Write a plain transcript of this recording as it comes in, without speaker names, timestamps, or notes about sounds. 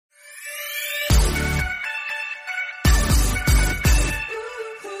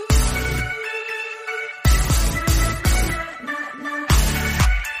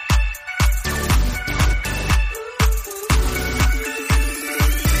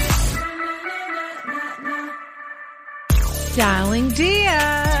Darling dear.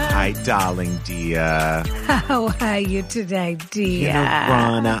 Hi, darling dear. How are you today, dear? You know,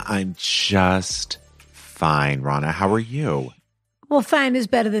 Rana, I'm just fine. Rana, how are you? Well, fine is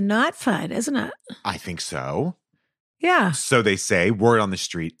better than not fine, isn't it? I think so. Yeah. So they say. Word on the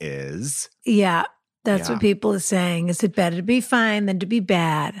street is. Yeah. That's Yeah. what people are saying. Is it better to be fine than to be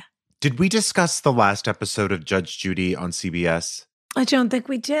bad? Did we discuss the last episode of Judge Judy on CBS? I don't think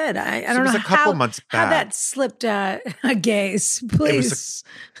we did. I don't It was know a couple months how back. that slipped a gaze. Please.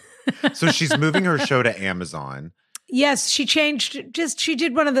 So she's moving her show to Amazon. Yes, she changed. She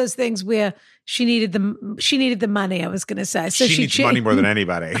did one of those things where she needed the money. I was going to say. So she needs money more than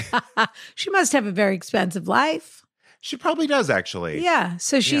anybody. She must have a very expensive life. She probably does, actually. Yeah.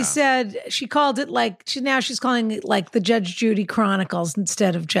 So she said she called it she's calling it like the Judge Judy Chronicles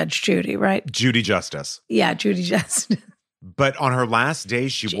instead of Judge Judy, right? Judy Justice. Yeah, Judy Justice. But on her last day,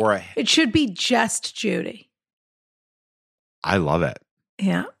 she wore a. It should be just Judy. I love it.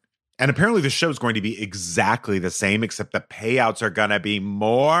 Yeah. And apparently the show's going to be exactly the same, except the payouts are going to be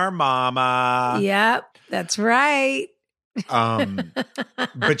more, mama. Yep, that's right.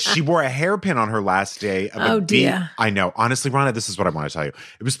 But she wore a hairpin on her last day. Of dear. I know. Honestly, Rana, this is what I want to tell you.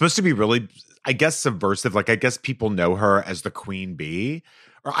 It was supposed to be really, I guess, subversive. Like, I guess people know her as the queen bee.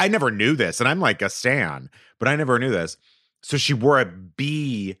 Or I never knew this, and I'm like a stan, but I never knew this. So she wore a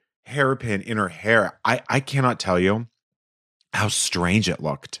bee hairpin in her hair. I cannot tell you how strange it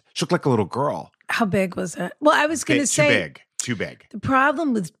looked. She looked like a little girl. How big was it? Well, I was going to say. Too big. The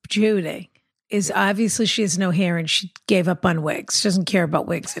problem with Judy is obviously she has no hair and she gave up on wigs. She doesn't care about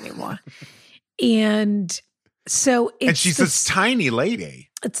wigs anymore. And so it's. And she's this tiny lady.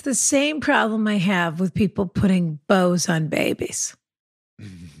 It's the same problem I have with people putting bows on babies.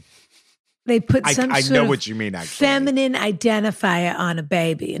 They put some I sort know of what you mean, actually. feminine identifier on a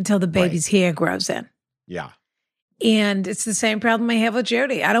baby until the baby's hair grows in. Yeah. And it's the same problem I have with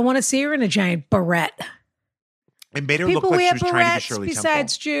Judy. I don't want to see her in a giant barrette. It made her People look like wear she was trying to be barrettes Shirley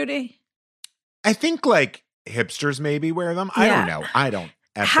besides Temple. Judy. I think like hipsters maybe wear them. I don't know. I don't.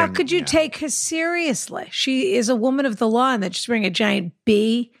 How could you take her seriously? She is a woman of the law and they're just wearing a giant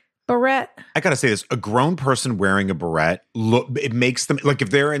bee barrette. I gotta say this: a grown person wearing a barrette, it makes them like if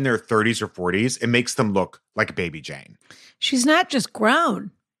they're in their 30s or 40s, it makes them look like Baby Jane. She's not just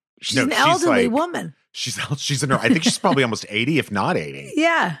grown; she's an elderly woman. She's in her. I think she's probably almost 80, if not 80.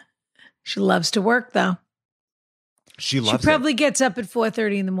 Yeah, she loves to work though. She probably gets up at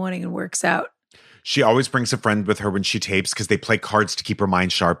 4:30 in the morning and works out. She always brings a friend with her when she tapes because they play cards to keep her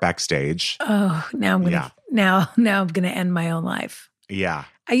mind sharp backstage. Oh, now I'm gonna now I'm gonna end my own life. Yeah.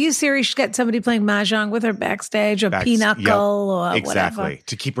 Are you serious? She's got somebody playing mahjong with her backstage or pinochle or exactly. whatever.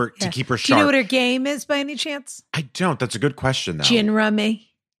 To keep her sharp. Do you know what her game is by any chance? I don't. That's a good question though. Gin rummy.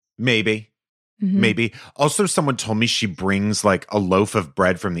 Maybe. Mm-hmm. Maybe. Also, someone told me she brings like a loaf of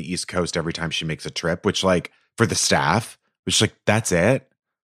bread from the East Coast every time she makes a trip, which like for the staff, which like that's it.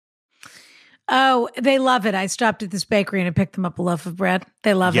 Oh, they love it. I stopped at this bakery and I picked them up a loaf of bread.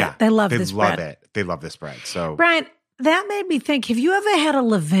 They love it. They love this bread. They love this bread. So Brian, that made me think, have you ever had a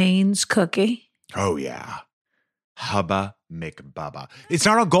Levain's cookie? Oh, yeah. Hubba McBubba. It's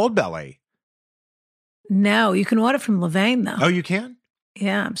not on Goldbelly. No, you can order from Levain, though. Oh, you can?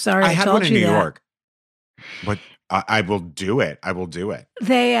 Yeah, I'm sorry. I had told one in you New that. York. But I will do it. I will do it.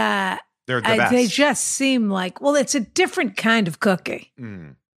 They're the best. They just seem like, well, it's a different kind of cookie.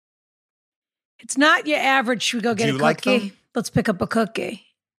 Mm. It's not your average, should we go get a cookie? Like them? Let's pick up a cookie.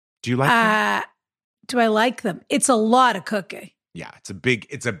 Do you like them? Do I like them? It's a lot of cookie. Yeah, it's a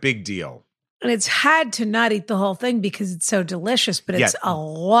big deal. And it's hard to not eat the whole thing because it's so delicious, but it's a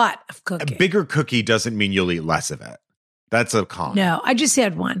lot of cookie. A bigger cookie doesn't mean you'll eat less of it. That's a con. No, I just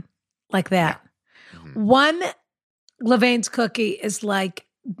had one like that. Yeah. Mm-hmm. One Levain's cookie is like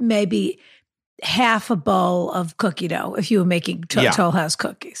maybe half a bowl of cookie dough if you were making Toll House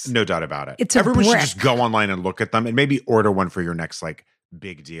cookies. No doubt about it. It's Everyone should just go online and look at them and maybe order one for your next like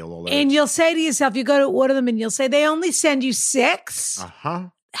big deal alert. And you'll say to yourself, you go to order them and you'll say, they only send you 6? Uh-huh.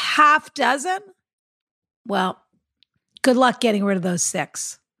 Half dozen? Well, good luck getting rid of those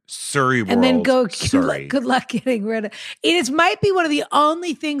 6. Surrey world. And then Surrey. good luck getting rid of it. Might be one of the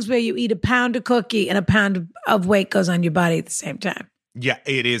only things where you eat a pound of cookie and a pound of weight goes on your body at the same time. Yeah,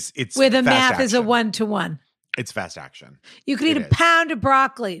 it is. It's where the math action. is a 1-to-1. It's fast action. You could eat a pound of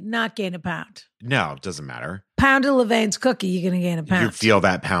broccoli, not gain a pound. No, it doesn't matter. Pound of Levain's cookie, you're going to gain a pound. You feel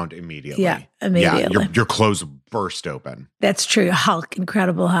that pound immediately. Yeah, immediately. Yeah, your clothes burst open. That's true. Hulk,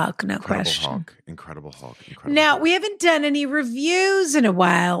 Incredible Hulk, no question. Incredible Hulk. Now, we haven't done any reviews in a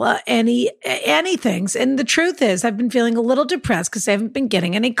while, anything. And the truth is, I've been feeling a little depressed because I haven't been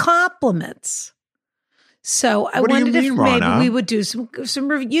getting any compliments. So I What do you wondered if mean, maybe Rana? we would do some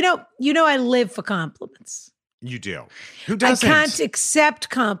review. You know, I live for compliments. You do. Who doesn't? I can't accept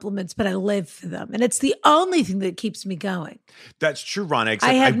compliments, but I live for them. And it's the only thing that keeps me going. That's true, Rana.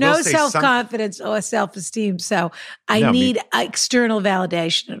 Except I have will no say self-confidence or self-esteem, so I need external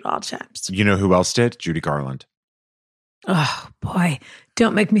validation at all times. You know who else did? Judy Garland. Oh, boy.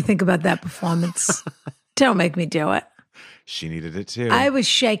 Don't make me think about that performance. Don't make me do it. She needed it too. I was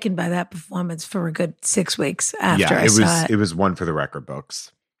shaken by that performance for a good 6 weeks after I saw it. It was one for the record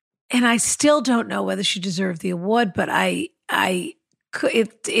books. And I still don't know whether she deserved the award, but it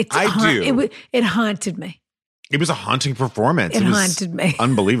haunted me. It was a haunting performance. It haunted me.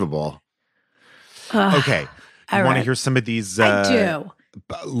 Unbelievable. Okay. You want to hear some of these? I do.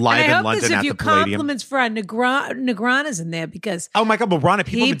 Live in London at the Palladium. Compliments for our Negrana's in there because oh my God, well, Rana,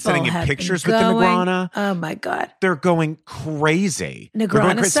 people have been sending in pictures with the Negrana. Oh my God, they're going crazy.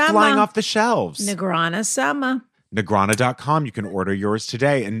 Negrana It's flying off the shelves. Negrana summer. Negrana.com. You can order yours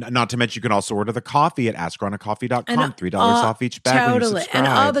today. And not to mention, you can also order the coffee at AskRanaCoffee.com. $3 off each bag. Totally. And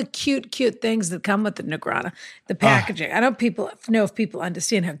all the cute things that come with the Negrana, the packaging. I don't know if people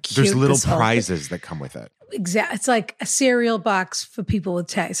understand how cute there's little this whole prizes that come with it. Exactly. It's like a cereal box for people with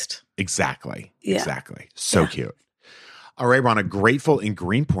taste. Exactly. Yeah. Exactly. So cute. All right, Rana. Grateful in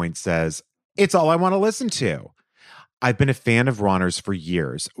Greenpoint says, it's all I want to listen to. I've been a fan of Ronner's for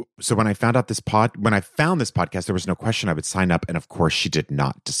years. So when I found this podcast, there was no question I would sign up. And of course, she did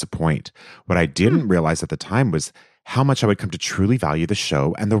not disappoint. What I didn't realize at the time was how much I would come to truly value the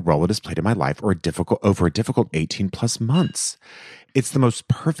show and the role it has played in my life over a difficult 18 plus months. It's the most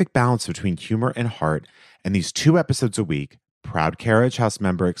perfect balance between humor and heart. And these 2 episodes a week, proud Carriage House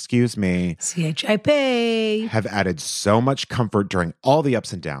member, CHIP, have added so much comfort during all the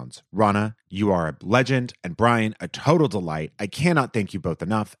ups and downs. Rana, you are a legend, and Brian, a total delight. I cannot thank you both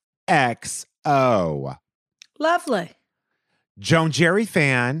enough. XO. Lovely. Joan Jerry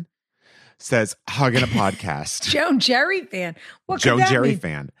fan says, hugging a podcast. Joan Jerry fan. What could Joan that Jerry mean?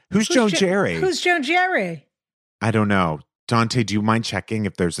 fan. Who's Joan Jerry? Who's Joan Jerry? I don't know. Dante, do you mind checking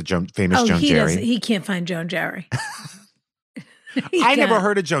if there's a famous Joan Jerry? He can't find Joan Jerry. I never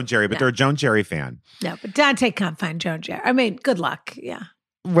heard of Joan Jerry, but they're a Joan Jerry fan. No, but Dante can't find Joan Jerry. I mean, good luck. Yeah.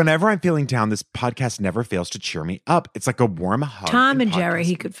 Whenever I'm feeling down, this podcast never fails to cheer me up. It's like a warm hug. Tom and Jerry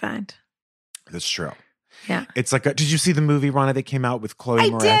he could find. That's true. Yeah. It's like, did you see the movie, Rana, that came out with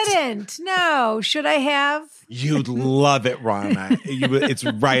Chloe Moretz? I didn't. No. Should I have? You'd love it, Rana. It's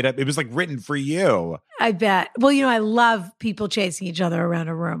right up. It was like written for you. I bet. Well, I love people chasing each other around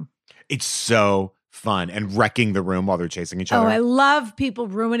a room. It's so fun and wrecking the room while they're chasing each other. Oh, I love people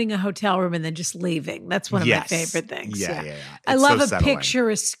ruining a hotel room and then just leaving. That's one of my favorite things. Yeah. I love so a settling. picture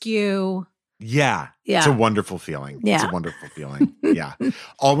askew. Yeah. It's a wonderful feeling. Yeah. It's a wonderful feeling. Yeah.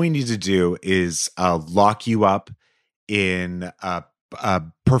 All we need to do is lock you up in a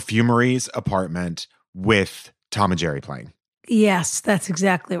perfumery's apartment with Tom and Jerry playing. Yes, that's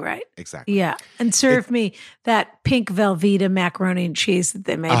exactly right. Exactly. Yeah. And serve me that pink Velveeta macaroni and cheese that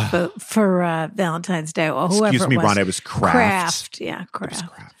they made for Valentine's Day or whoever excuse me, it was. Ron, it was Kraft. Yeah, Kraft. It was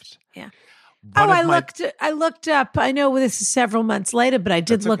Kraft. Yeah. I looked up, I know this is several months later, but I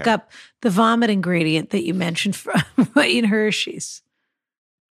did look up the vomit ingredient that you mentioned in Hershey's.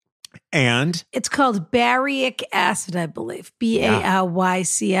 And? It's called barytic acid, I believe.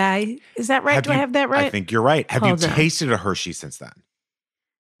 Baryci. Is that right? Do I have that right? I think you're right. Have you tasted a Hershey since then?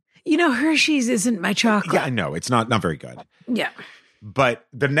 Hershey's isn't my chocolate. Yeah, I know. It's not very good. Yeah. But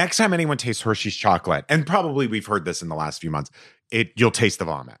the next time anyone tastes Hershey's chocolate, and probably we've heard this in the last few months, you'll taste the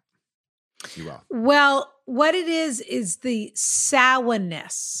vomit. You will. Well, what it is the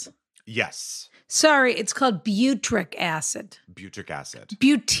sourness. Yes. Sorry, it's called butyric acid. Butyric acid.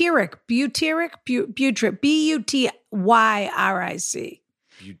 Butyric. Butyric.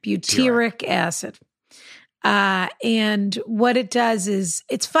 Butyric acid. And what it does is,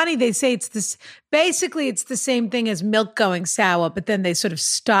 it's funny, they say it's this, basically it's the same thing as milk going sour, but then they sort of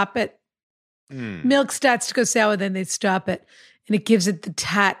stop it. Milk starts to go sour, then they stop it, and it gives it the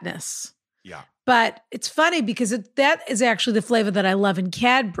tartness. Yeah. But it's funny because that is actually the flavor that I love in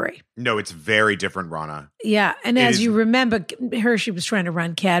Cadbury. No, it's very different, Rana. Yeah. And as you remember, Hershey was trying to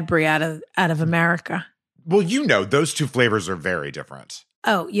run Cadbury out of America. Well, those two flavors are very different.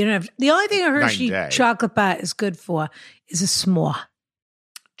 Oh, you don't have the only thing a Hershey chocolate bar is good for is a s'more.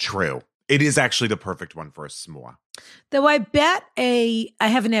 True. It is actually the perfect one for a s'more. Though I bet I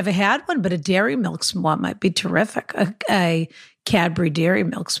haven't ever had one, but a dairy milk s'more might be terrific. A Cadbury dairy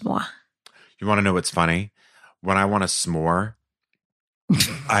milk s'more. You want to know what's funny? When I want a s'more,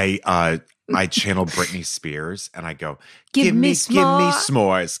 I I channel Britney Spears and I go, Give me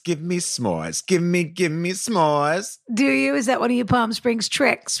s'mores, give me s'mores, give me s'mores. Do you? Is that one of your Palm Springs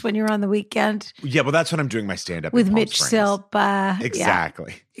tricks when you're on the weekend? Yeah, well, that's when I'm doing my stand-up With in Palm Mitch Springs. Silpa.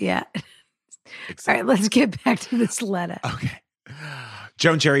 Exactly. Yeah. Exactly. All right, let's get back to this letter. Okay.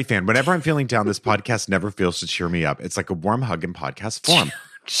 Joan Jerry fan, whenever I'm feeling down, this podcast never fails to cheer me up. It's like a warm hug in podcast form.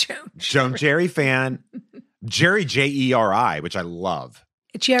 Joan Jerry fan. Jerry, Jeri, which I love.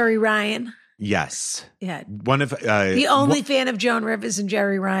 Jerry Ryan. Yes. Yeah. One of the only fan of Joan Rivers and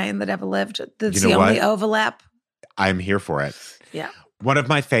Jerry Ryan that ever lived. That's the only overlap. I'm here for it. Yeah. One of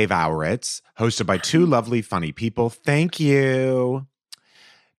my favorites, hosted by two lovely, funny people. Thank you.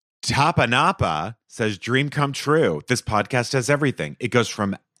 Tapa Napa says, dream come true. This podcast has everything. It goes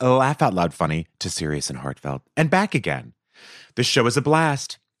from laugh out loud funny to serious and heartfelt and back again. This show is a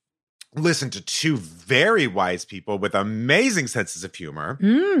blast. Listen to two very wise people with amazing senses of humor,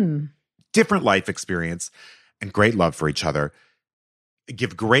 different life experience, and great love for each other.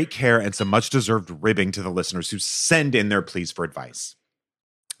 Give great care and some much-deserved ribbing to the listeners who send in their pleas for advice.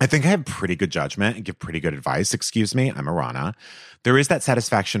 I think I have pretty good judgment and give pretty good advice. Excuse me, I'm Arana. There is that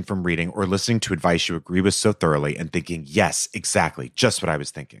satisfaction from reading or listening to advice you agree with so thoroughly and thinking, yes, exactly, just what I was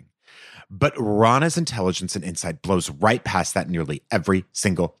thinking. But Rana's intelligence and insight blows right past that nearly every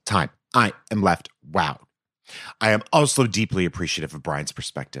single time. I am left wowed. I am also deeply appreciative of Brian's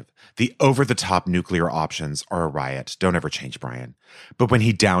perspective. The over-the-top nuclear options are a riot. Don't ever change Brian. But when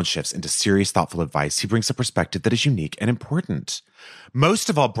he downshifts into serious, thoughtful advice, he brings a perspective that is unique and important. Most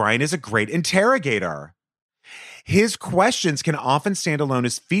of all, Brian is a great interrogator. His questions can often stand alone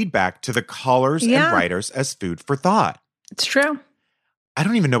as feedback to the callers and writers as food for thought. It's true. I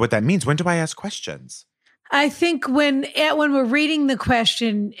don't even know what that means. When do I ask questions? I think when we're reading the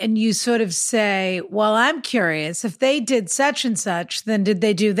question and you sort of say, well, I'm curious, if they did such and such, then did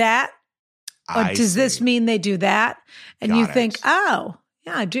they do that? Or does this mean they do that? And you think, oh,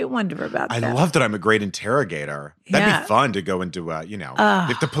 yeah, I do wonder about that. I love that I'm a great interrogator. That'd be fun to go into,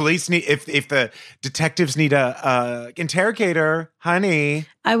 if the police need, if the detectives need a interrogator, honey.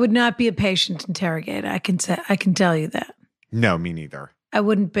 I would not be a patient interrogator. I can tell you that. No, me neither. I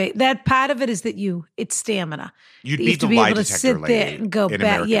wouldn't be. That part of it is that it's stamina. You'd be the lie detector lady there and go back.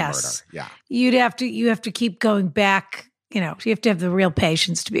 American Yes. Murder. Yeah. You have to keep going back. You have to have the real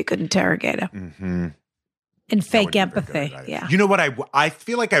patience to be a good interrogator. Mm-hmm. And fake empathy. Yeah. You know what? I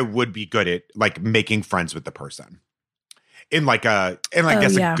feel like I would be good at like making friends with the person in a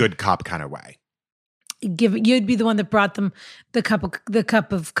good cop kind of way. You'd be the one that brought them the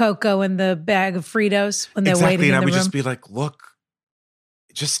cup of cocoa and the bag of Fritos when they're waiting in the room. And I would just be like, look,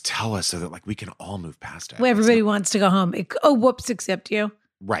 just tell us so that like we can all move past it. Well, everybody wants to go home. Whoops, except you.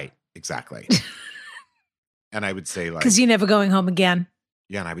 Right. Exactly. And I would say like, because you're never going home again.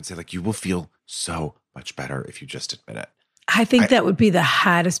 Yeah. And I would say like, you will feel so much better if you just admit it. I think that would be the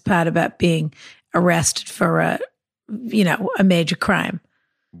hardest part about being arrested for a major crime.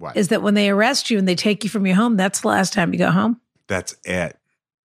 What? Is that when they arrest you and they take you from your home, that's the last time you go home. That's it.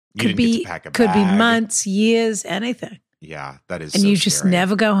 You could didn't get to pack a bag. Could be months, years, anything. Yeah, that is and so you just scary.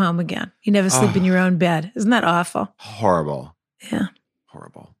 never go home again. You never sleep in your own bed. Isn't that awful? Horrible. Yeah.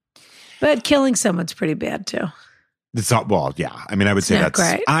 Horrible. But killing someone's pretty bad too. It's not, well, yeah. I mean, I would say that's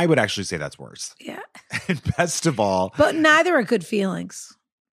great. I would actually say that's worse. Yeah. And best of all. But neither are good feelings.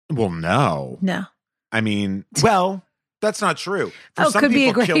 Well, no. No. I mean, well, that's not true. For some could be a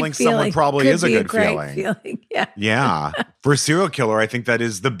people, great killing feeling. someone probably Could is a be good great feeling. Yeah. Yeah. For a serial killer, I think that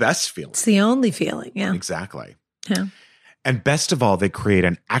is the best feeling. It's the only feeling. Yeah. Exactly. Yeah. And best of all, they create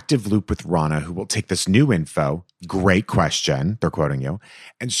an active loop with Rana, who will take this new info, great question, they're quoting you,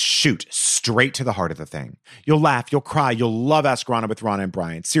 and shoot straight to the heart of the thing. You'll laugh, you'll cry, you'll love Ask Rana with Rana and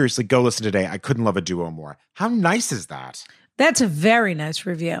Brian. Seriously, go listen today. I couldn't love a duo more. How nice is that? That's a very nice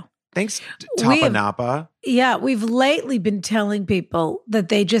review. Thanks, Tapa Napa. Yeah, we've lately been telling people that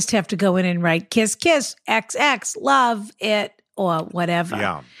they just have to go in and write kiss, kiss, XX, love it, or whatever.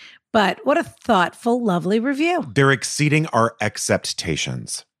 Yeah. But what a thoughtful, lovely review. They're exceeding our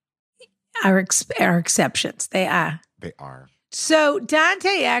acceptations. Our exceptions. They are. They are. So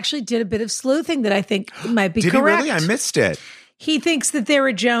Dante actually did a bit of sleuthing that I think might be correct. Did he really? I missed it. He thinks that they're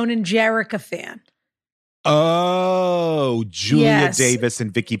a Joan and Jerica fan. Oh, Julia Davis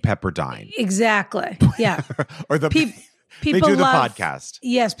and Vicky Pepperdine. Exactly. Yeah. Or the people they do the podcast.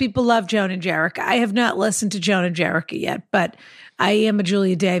 Yes, people love Joan and Jerica. I have not listened to Joan and Jerica yet, but I am a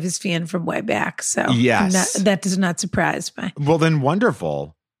Julia Davis fan from way back. So yes, that does not surprise me. Well, then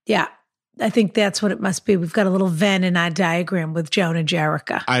wonderful. Yeah. I think that's what it must be. We've got a little Venn in our diagram with Joan and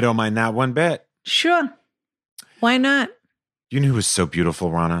Jerica. I don't mind that one bit. Sure. Why not? You know who was so beautiful,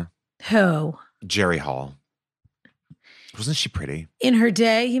 Rana? Who? Jerry Hall. Wasn't she pretty? In her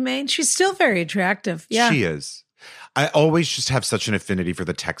day, you mean? She's still very attractive. Yeah. She is. I always just have such an affinity for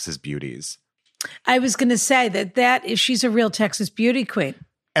the Texas beauties. I was going to say that she's a real Texas beauty queen.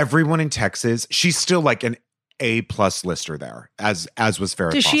 Everyone in Texas, she's still like an A+ lister there, as was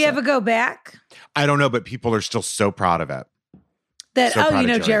Farrah Does she Fawcett. ever go back? I don't know, but people are still so proud of it.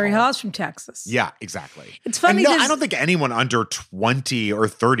 Jerry Hall's from Texas. Yeah, exactly. It's funny. I don't think anyone under 20 or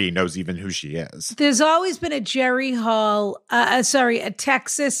 30 knows even who she is. There's always been a Jerry Hall, a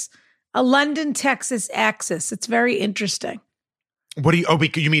London, Texas axis. It's very interesting. What do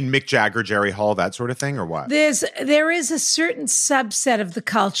you mean Mick Jagger, Jerry Hall, that sort of thing, or what? There is a certain subset of the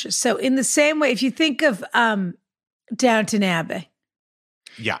culture. So in the same way, if you think of Downton Abbey.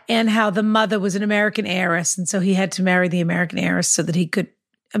 Yeah. And how the mother was an American heiress. And so he had to marry the American heiress so that he could,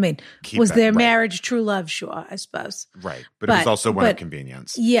 their marriage true love? Sure, I suppose. Right. But it was also one of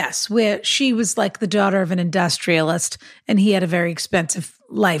convenience. Yes, where she was like the daughter of an industrialist and he had a very expensive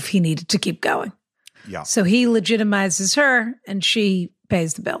life he needed to keep going. Yeah. So he legitimizes her and she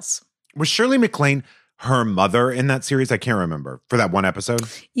pays the bills. Was Shirley MacLaine her mother in that series? I can't remember. For that one episode?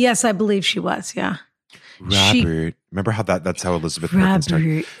 Yes, I believe she was, yeah. Robert. Remember how that's how Elizabeth Perkins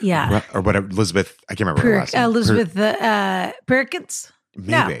started? Yeah. Or whatever. Elizabeth, I can't remember her last name. Elizabeth Perkins?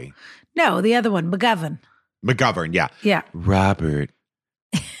 Maybe. No, the other one, McGovern, yeah. Yeah. Robert.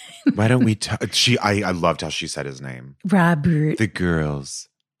 Why don't we I loved how she said his name. Robert. The girls.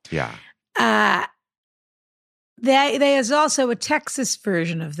 Yeah. There's also a Texas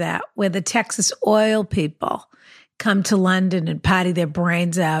version of that where the Texas oil people come to London and party their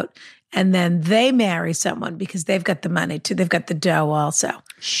brains out. And then they marry someone because they've got the money too. They've got the dough also.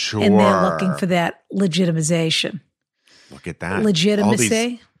 Sure. And they're looking for that legitimization. Look at that.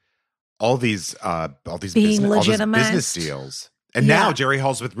 Legitimacy. All these being legitimized. Business deals. And now Jerry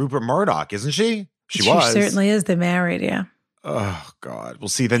Hall's with Rupert Murdoch, isn't she? She was. Certainly is. They're married, yeah. Oh, God. Well,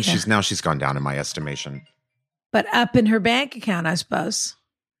 see, then she's gone down in my estimation. But up in her bank account, I suppose.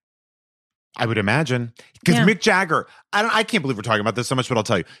 I would imagine. Because Mick Jagger, I can't believe we're talking about this so much, but I'll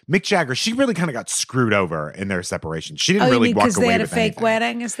tell you. Mick Jagger, she really kind of got screwed over in their separation. She didn't really walk away with anything. Because they had a fake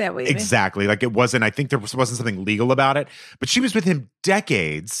wedding? Is that what you mean? Exactly. Like it wasn't, I think there wasn't something legal about it. But she was with him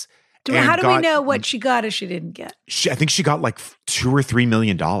decades. How do we know what she got or she didn't get? I think she got like $2 or $3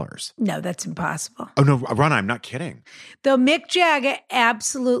 million. No, that's impossible. Oh, no, Ronna, I'm not kidding. Though Mick Jagger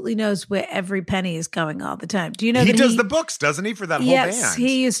absolutely knows where every penny is going all the time. Do you know he does the books, doesn't he, for that whole band? Yes,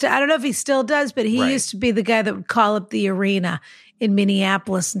 he used to. I don't know if he still does, but he used to be the guy that would call up the arena in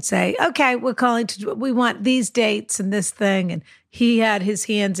Minneapolis and say, okay, we want these dates and this thing. And he had his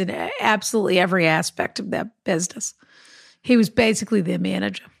hands in absolutely every aspect of that business. He was basically their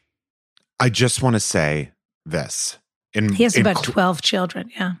manager. I just want to say this. He has about 12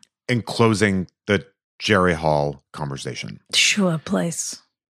 children, yeah. In closing the Jerry Hall conversation. Sure, please.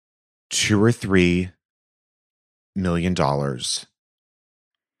 $2 or $3 million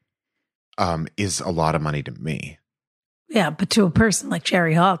is a lot of money to me. Yeah, but to a person like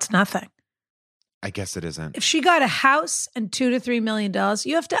Jerry Hall, it's nothing. I guess it isn't. If she got a house and $2 to $3 million,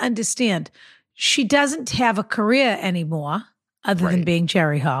 you have to understand, she doesn't have a career anymore. Other than being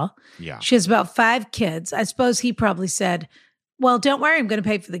Jerry Hall. Yeah. She has about 5 kids. I suppose he probably said, well, don't worry, I'm going to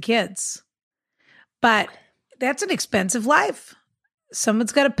pay for the kids. But that's an expensive life.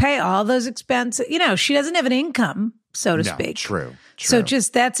 Someone's got to pay all those expenses. She doesn't have an income, so to speak. True. So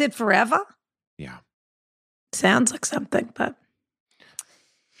just that's it forever? Yeah. Sounds like something, but.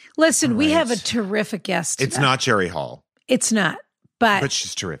 Listen, we have a terrific guest today. It's not Jerry Hall. It's not. But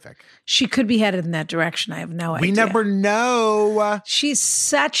she's terrific. She could be headed in that direction. I have no idea. We never know. She's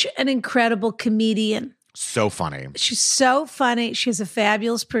such an incredible comedian. So funny. She's so funny. She has a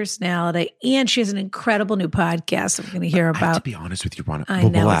fabulous personality, and she has an incredible new podcast that we're going to hear about. I have to be honest with you,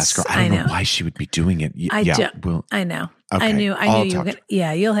 Ronna. We'll ask her. I don't know why she would be doing it. I know. Okay. I knew you were going to.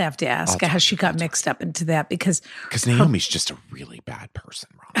 Yeah, you'll have to ask her how she got mixed up into that because Naomi's just a really bad person,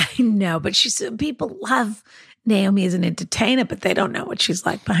 Ronna. I know, but people love Naomi as an entertainer, but they don't know what she's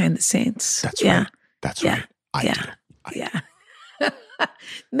like behind the scenes. That's right. That's right. I do.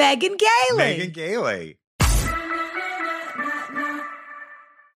 Megan Gailey.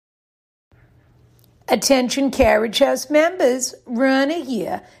 Attention Carriage House members, Ronna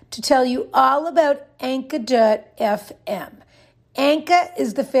here to tell you all about Anchor.fm. Anchor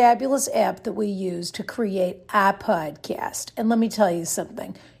is the fabulous app that we use to create our podcast. And let me tell you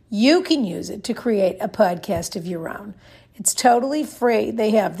something. You can use it to create a podcast of your own. It's totally free. They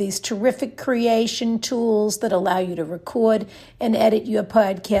have these terrific creation tools that allow you to record and edit your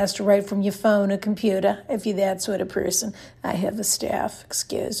podcast right from your phone or computer, if you're that sort of person. I have a staff,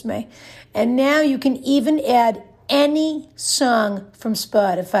 excuse me. And now you can even add any song from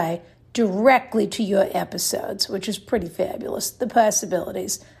Spotify directly to your episodes, which is pretty fabulous. The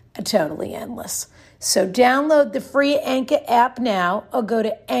possibilities are totally endless. So download the free Anchor app now or go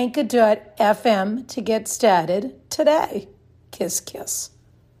to anchor.fm to get started today. Kiss, kiss.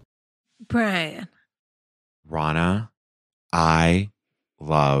 Brian. Rana, I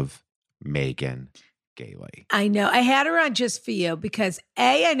love Megan Gailey. I know. I had her on just for you because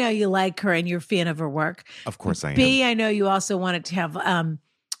A, I know you like her and you're a fan of her work. Of course I am. B, I know you also wanted to have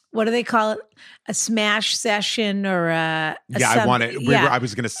what do they call it? A smash session or a I wanted. I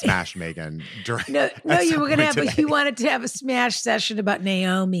was going to smash Megan during. No, you were going to have. You wanted to have a smash session about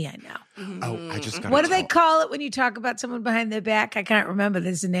Naomi. I know. Oh, I just got. What do they call it when you talk about someone behind their back? I can't remember.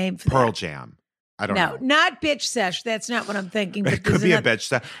 There's a name for Pearl that. Jam. I don't know. No, not bitch sesh. That's not what I'm thinking. But it could be a bitch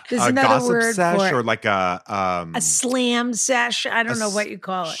sesh. There's a another gossip word sesh for it. or like a slam sesh. I don't know what you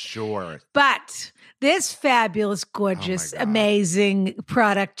call it. Sure. But this fabulous, gorgeous, amazing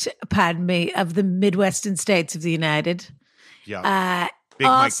product, pardon me, of the Midwestern states of the United. Yeah. Big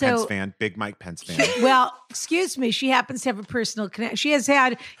Mike Pence fan. Well, excuse me. She happens to have a personal connection. She has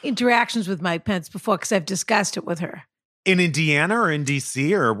had interactions with Mike Pence before because I've discussed it with her. In Indiana or in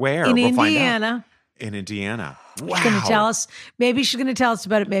D.C. or where? In we'll Indiana. Find out. In Indiana. Wow. She's going to tell us. Maybe she's going to tell us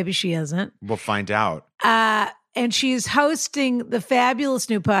about it. Maybe she isn't. We'll find out. And she's hosting the fabulous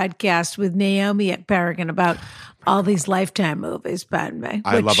new podcast with Naomi Ekperigin about all these Lifetime movies, pardon me.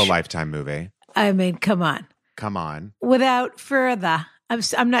 I love a Lifetime movie. I mean, come on. Come on. Without further,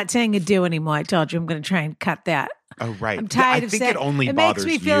 I'm not saying adieu anymore. I told you I'm going to try and cut that. Oh, right. I'm tired of saying it only it bothers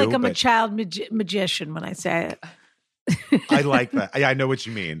makes me feel like I'm but a child magician when I say it. I like that. I know what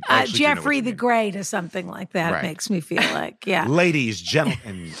you mean. Jeffrey the Great or something like that. Right. It makes me feel like, yeah. Ladies,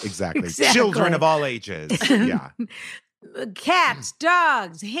 gentlemen, exactly. Children of all ages. Yeah. Cats,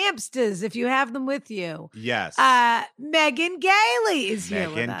 dogs, hamsters, if you have them with you. Yes. Megan Gailey is here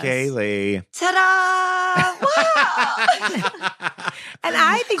with us. Megan Gailey. Ta-da! Wow! And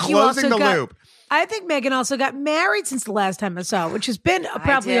I think Closing the loop. I think Megan also got married since the last time I saw her, which has been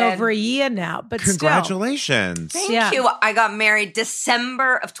probably over a year now. But congratulations. Thank you. I got married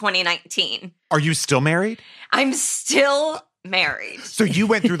December of 2019. Are you still married? I'm still married. So you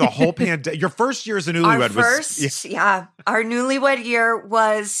went through the whole pandemic. Your first year as a newlywed Our newlywed year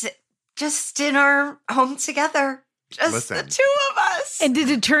was just in our home together. Just the two of us. And did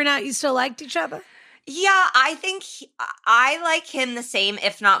it turn out you still liked each other? Yeah, I think I like him the same,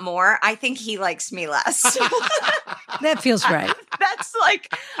 if not more. I think he likes me less. That feels right. That's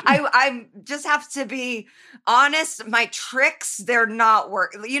like, I just have to be honest. My tricks, they're not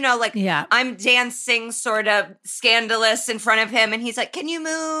working. You know, like I'm dancing sort of scandalous in front of him and he's like, can you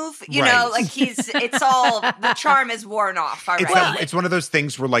move? You know, like it's all, the charm is worn off already. It's one of those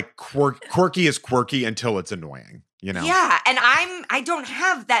things where like quirky is quirky until it's annoying. You know? Yeah, and I don't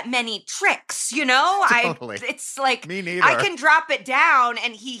have that many tricks, you know? Totally. It's like, me neither. I can drop it down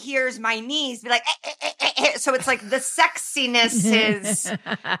and he hears my knees be like, so it's like the sexiness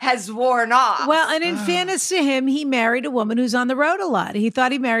has worn off. Well, and in fairness to him, he married a woman who's on the road a lot. He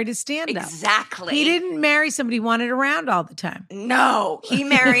thought he married a stand-up. Exactly. He didn't marry somebody who wanted around all the time. No, he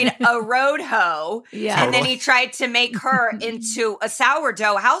married a road hoe. Yeah. And then he tried to make her into a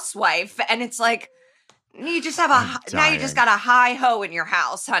sourdough housewife. And it's like, you just have now you just got a high ho in your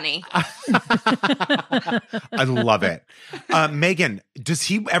house, honey. I love it. Megan, does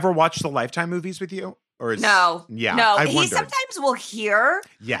he ever watch the Lifetime movies with you? Or no. Yeah. No. I he wondered. sometimes will hear.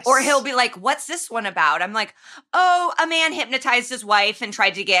 Yes. Or he'll be like, what's this one about? I'm like, oh, a man hypnotized his wife and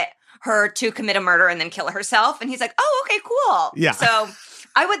tried to get her to commit a murder and then kill herself. And he's like, oh, okay, cool. Yeah. So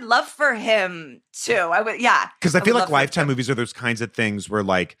I would love for him to. I would, yeah. Because I feel like Lifetime movies are those kinds of things where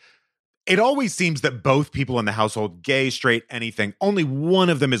like, it always seems that both people in the household, gay, straight, anything, only one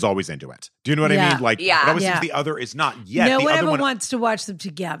of them is always into it. Do you know what I mean? Like, it always seems the other is not yet. No the one other ever wants to watch them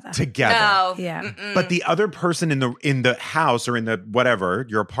together. No. Yeah. Mm-mm. But the other person in the house or in the whatever,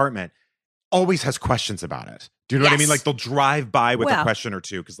 your apartment, always has questions about it. Do you know what I mean? Like they'll drive by with a question or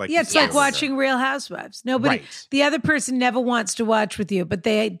two. Because like, it's like watching Real Housewives. Nobody, the other person never wants to watch with you, but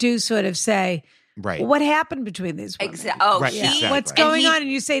they do sort of say, right. Well, what happened between these women? Exactly. What's going on? And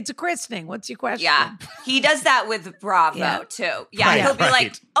you say it's a christening. What's your question? Yeah. He does that with Bravo too. Yeah. He'll be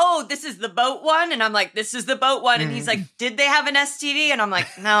like, oh, this is the boat one. And I'm like, this is the boat one. And he's like, did they have an STD? And I'm like,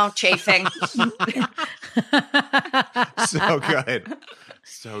 no, chafing. So good.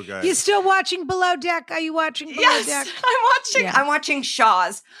 So good. You still watching Below Deck? Are you watching Below Deck? I'm watching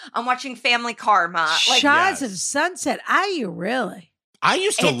Shaw's. I'm watching Family Karma. Shaw's of Sunset. Are you really? I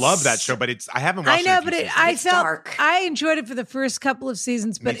used to love that show, but I haven't watched it. I know, but I felt dark. I enjoyed it for the first couple of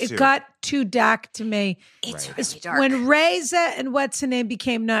seasons, but it got too dark to me. It's really dark. When Reza and what's her name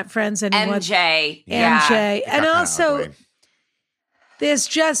became not friends anymore. MJ. And also there's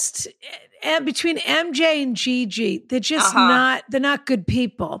just between MJ and Gigi, they're just they're not good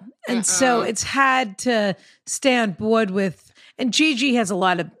people. And so it's hard to stay on board with. And Gigi has a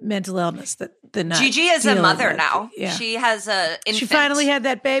lot of mental illness that they're not. Gigi is a mother with. now. Yeah. She has a infant. She finally had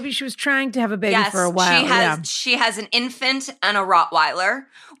that baby. She was trying to have a baby for a while. She has an infant and a Rottweiler,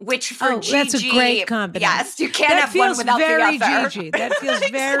 which for Gigi, that's a great combination. Yes, you can't have one without the other. Gigi. That feels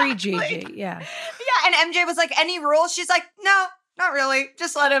very Gigi. Yeah. Yeah, and MJ was like, any rules? She's like, no. Not really.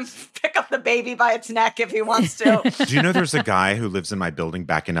 Just let him pick up the baby by its neck if he wants to. Do you know there's a guy who lives in my building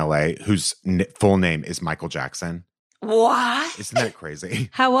back in LA whose full name is Michael Jackson? What? Isn't that crazy?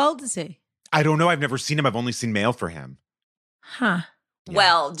 How old is he? I don't know. I've never seen him. I've only seen mail for him. Huh. Yeah.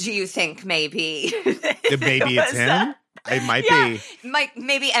 Well, do you think maybe maybe it's him? It might be.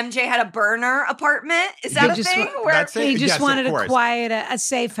 Maybe MJ had a burner apartment. Is that a thing? He just wanted to quiet a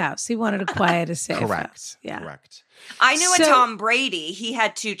safe house. He wanted to quiet a safe house. Yeah. Correct. I knew a Tom Brady. He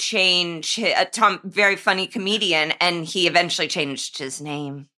had to change very funny comedian, and he eventually changed his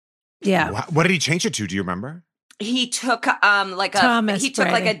name. Yeah. What did he change it to? Do you remember? He took Thomas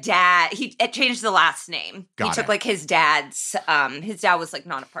Brady. a dad. It changed the last name. He took like his dad's. His dad was like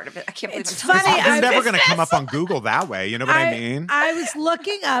not a part of it. I can't believe it's funny. I'm never going to come up on Google that way. You know what I mean? I was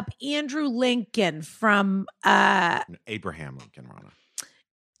looking up Andrew Lincoln from Abraham Lincoln, Rana.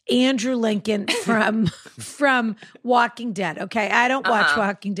 Andrew Lincoln from Walking Dead. Okay, I don't watch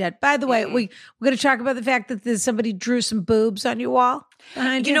Walking Dead. By the way, we're going to talk about the fact that there's somebody drew some boobs on your wall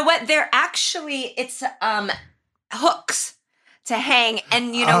behind you. You know what? They're actually it's hooks to hang,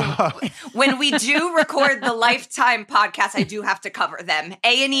 and when we do record the Lifetime podcast, I do have to cover them.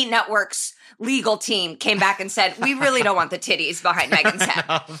 A&E Network's legal team came back and said we really don't want the titties behind Megan's head.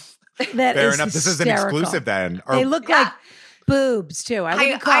 Fair enough. This is an exclusive then. They look like boobs too. I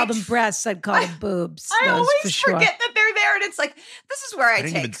wouldn't call them breasts. I'd call them boobs. I always forget that they're there, and it's like this is where I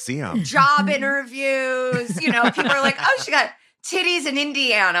didn't take even see them. Job interviews. People are like, "Oh, she got titties in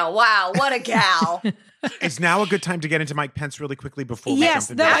Indiana. Wow, what a gal!" Is now a good time to get into Mike Pence really quickly before we yes,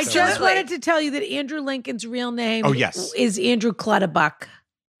 jump into I just wanted to tell you that Andrew Lincoln's real name is Andrew Clutterbuck.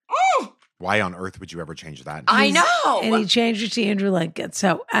 Oh. Why on earth would you ever change that? I know. And he changed it to Andrew Lincoln.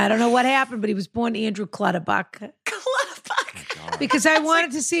 So I don't know what happened, but he was born Andrew Clutterbuck. Because I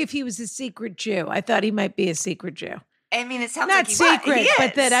wanted to see if he was a secret Jew. I thought he might be a secret Jew. I mean, it sounds not like secret,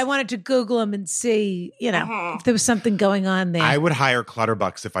 but that I wanted to Google him and see, if there was something going on there. I would hire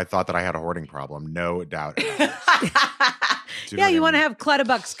Clutterbucks if I thought that I had a hoarding problem. No doubt. You want to have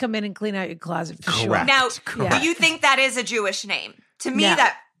Clutterbucks come in and clean out your closet for sure. Now, do you think that is a Jewish name? To me,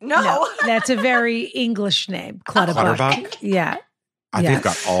 no. That's a very English name, Clutterbuck. Clutterbuck? Yeah. I think they've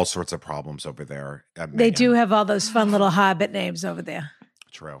got all sorts of problems over there. They do have all those fun little hobbit names over there.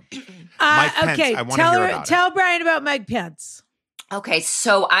 True. Mike Pence, okay, I want to hear about tell Brian about Mike Pence. Okay,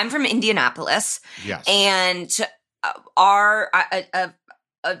 so I'm from Indianapolis. Yes. And a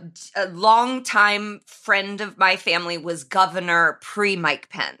longtime friend of my family was governor pre-Mike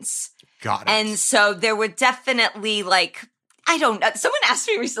Pence. Got it. And so there were definitely I don't know. Someone asked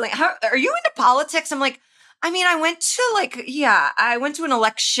me recently, are you into politics? I'm like, I mean, I went to an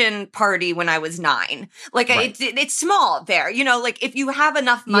election party when I was 9. It's small there, if you have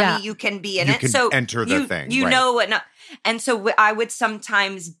enough money, you can be in it. So enter the thing, know what? And so I would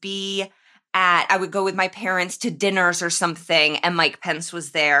sometimes I would go with my parents to dinners or something, and Mike Pence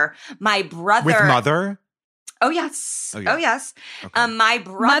was there. My brother. With mother? Oh, yes. Oh, yes. Okay. My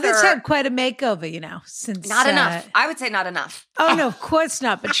brother. Mother's had quite a makeover, since. Not enough. I would say not enough. Oh, no, of course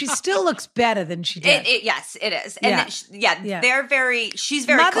not. But she still looks better than she did. Yes, it is. And she's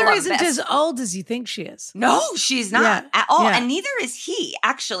very Mother Columbus. isn't as old as you think she is. No, she's not at all. And neither is he,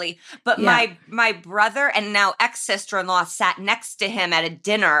 actually. But my brother and now ex-sister-in-law sat next to him at a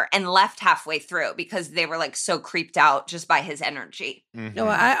dinner and left halfway through because they were so creeped out just by his energy. Mm-hmm. No,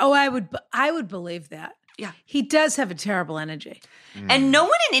 I would believe that. Yeah. He does have a terrible energy. And no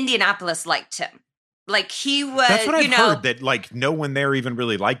one in Indianapolis liked him. He was, that's what I've heard, that no one there even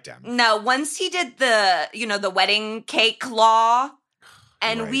really liked him. No, once he did the wedding cake law,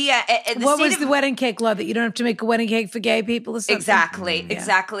 And Right. we, what was the wedding cake law that you don't have to make a wedding cake for gay people or something?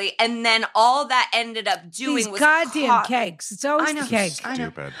 Exactly. And then all that ended up doing These was goddamn cakes. It's always the cake.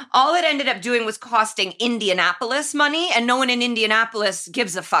 Stupid. All it ended up doing was costing Indianapolis money, and no one in Indianapolis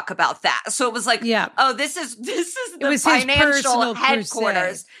gives a fuck about that. So it was like, oh, this is the financial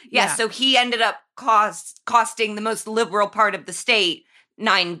headquarters. Yeah. So he ended up costing the most liberal part of the state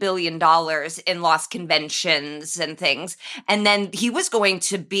 $9 billion in lost conventions and things. And then he was going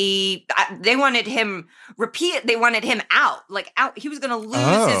to be, they wanted him out. He was going to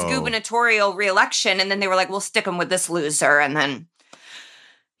lose his gubernatorial reelection. And then they were like, we'll stick him with this loser. And then,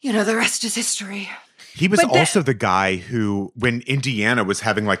 the rest is history. He was also the guy who, when Indiana was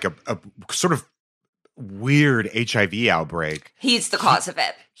having like a sort of weird HIV outbreak. He's the cause of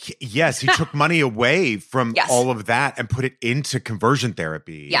it. He took money away from all of that and put it into conversion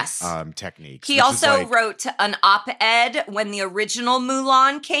therapy techniques. He also wrote an op-ed when the original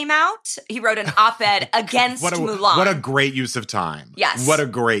Mulan came out. He wrote an op-ed against Mulan. What a great use of time. Yes. What a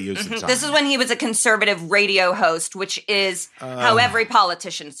great use of time. This is when he was a conservative radio host, which is how every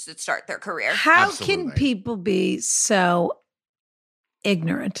politician should start their career. How can people be so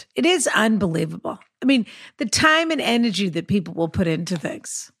ignorant? It is unbelievable. I mean, the time and energy that people will put into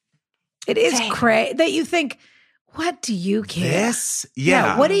things. It is crazy that you think, what do you care? This?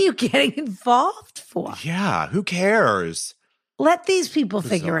 Yeah. What are you getting involved for? Yeah. Who cares? Let these people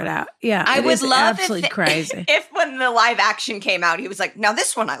figure it out. Yeah. I would love absolutely crazy. If when the live action came out, he was like, now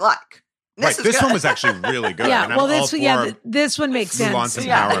this one I like. This one was actually really good. Yeah, well, this one makes sense. Mulan's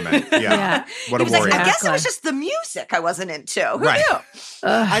empowerment. Yeah. What a warrior. Like, I guess it was just the music I wasn't into. Who knew?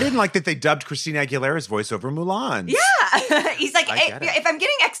 I didn't like that they dubbed Christina Aguilera's voice over Mulan's. Yeah. He's like, if I'm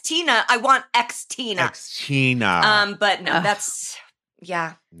getting X-Tina, I want X-Tina. X-Tina. But no, that's,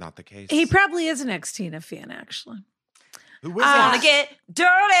 not the case. He probably is an X-Tina fan, actually. Who was that? Want to get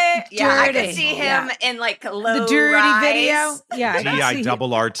dirty. Yeah, I could see him in like low the dirty rise. video. Yeah,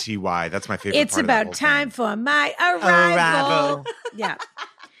 DIRRTY. That's my favorite. It's part about of time for my arrival. Yeah.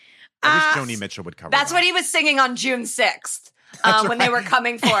 I wish Joni Mitchell would cover. That's what he was singing on June 6th when they were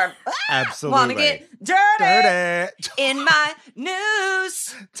coming for him. Absolutely. Want to get dirty in my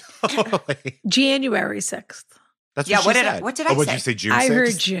news. Totally. January 6th. That's what she said. What did I say? What did you say, June 6th? I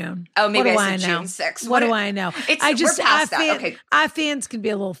heard June. Oh, maybe what I said know? June 6th. What do I know? We're past that. Okay. Our fans can be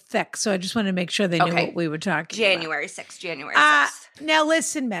a little thick, so I just wanted to make sure they knew what we were talking January 6th. Now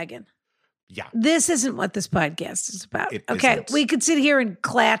listen, Megan. Yeah. This isn't what this podcast is about. It okay. isn't. We could sit here and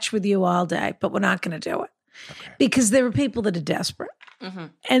clatch with you all day, but we're not going to do it. Okay. Because there are people that are desperate. Mm-hmm.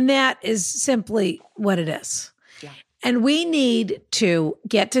 And that is simply what it is. Yeah. And we need to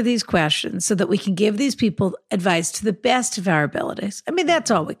get to these questions so that we can give these people advice to the best of our abilities. I mean,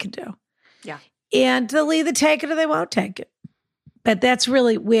 that's all we can do. Yeah. And they'll either take it or they won't take it. But that's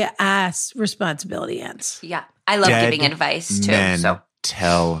really where our responsibility ends. Yeah. I love giving advice too. Men so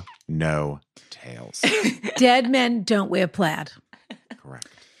tell no tales. Dead men don't wear plaid. Correct.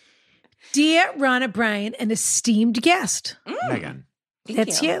 Dear Ron O'Brien, an esteemed guest. Megan.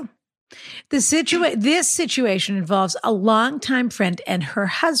 That's you. This situation involves a longtime friend and her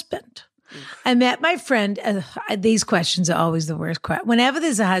husband. I met my friend. These questions are always the worst. Whenever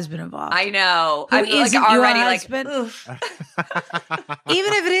there's a husband involved, I know. I'm like already like, even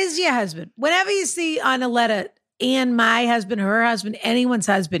if it is your husband. Whenever you see on a letter, and my husband, her husband, anyone's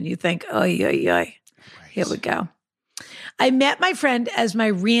husband, you think, oh, right. Here we go. I met my friend as my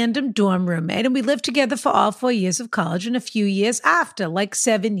random dorm roommate, and we lived together for all 4 years of college and a few years after, like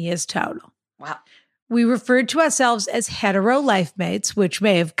 7 years total. Wow. We referred to ourselves as hetero life mates, which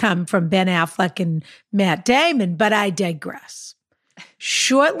may have come from Ben Affleck and Matt Damon, but I digress.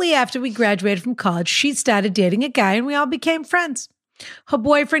 Shortly after we graduated from college, she started dating a guy, and we all became friends. Her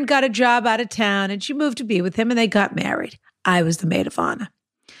boyfriend got a job out of town, and she moved to be with him, and they got married. I was the maid of honor.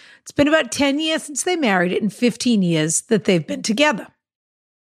 It's been about 10 years since they married and 15 years that they've been together.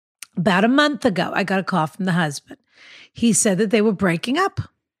 About a month ago, I got a call from the husband. He said that they were breaking up.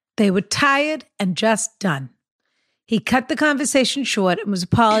 They were tired and just done. He cut the conversation short and was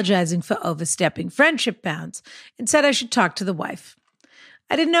apologizing for overstepping friendship bounds and said I should talk to the wife.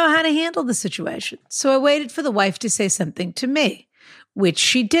 I didn't know how to handle the situation, so I waited for the wife to say something to me, which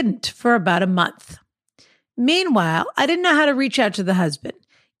she didn't for about a month. Meanwhile, I didn't know how to reach out to the husband.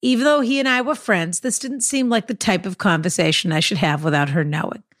 Even though he and I were friends, this didn't seem like the type of conversation I should have without her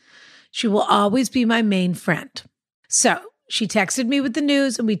knowing. She will always be my main friend. So she texted me with the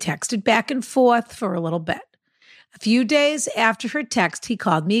news, and we texted back and forth for a little bit. A few days after her text, he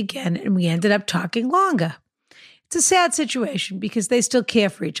called me again, and we ended up talking longer. It's a sad situation because they still care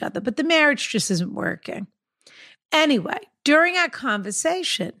for each other, but the marriage just isn't working. Anyway, during our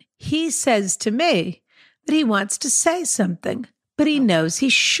conversation, he says to me that he wants to say something, but he knows he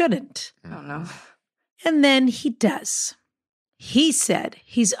shouldn't. Oh, no. And then he does. He said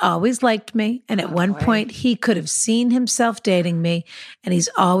he's always liked me, and at one point he could have seen himself dating me, and he's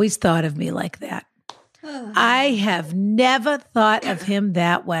always thought of me like that. I have never thought of him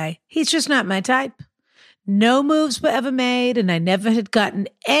that way. He's just not my type. No moves were ever made, and I never had gotten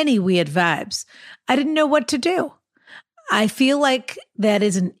any weird vibes. I didn't know what to do. I feel like that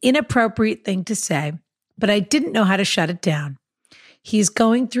is an inappropriate thing to say, but I didn't know how to shut it down. He's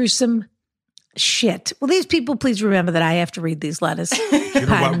going through some shit. Will these people please remember that I have to read these letters? You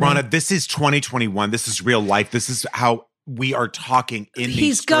know what, Ronna? This is 2021. This is real life. This is how we are talking in these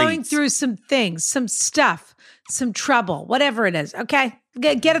He's streets. going through some things, some stuff, some trouble, whatever it is. Okay?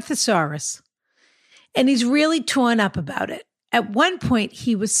 Get a thesaurus. And he's really torn up about it. At one point,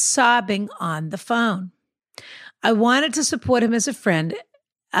 he was sobbing on the phone. I wanted to support him as a friend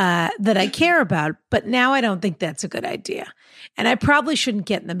that I care about, but now I don't think that's a good idea. And I probably shouldn't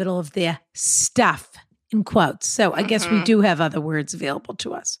get in the middle of their stuff, in quotes. So I guess we do have other words available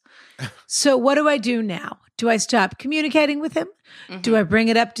to us. So what do I do now? Do I stop communicating with him? Do I bring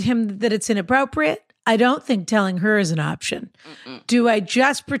it up to him that it's inappropriate? I don't think telling her is an option. Do I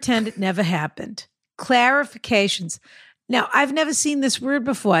just pretend it never happened? Clarifications. Now, I've never seen this word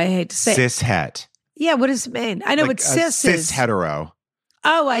before. I hate to say Cishet. Yeah, what does it mean? I know what cis is. Cis hetero.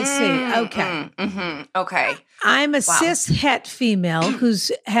 Oh, I see. Okay. Okay. I'm a cis het female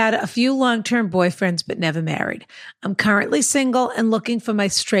who's had a few long-term boyfriends but never married. I'm currently single and looking for my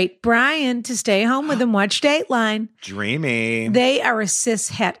straight Brian to stay home with and watch Dateline. Dreamy. They are a cis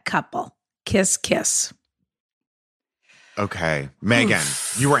het couple. Kiss, kiss. Okay. Megan,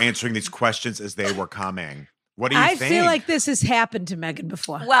 you were answering these questions as they were coming. What do you think? I feel like this has happened to Megan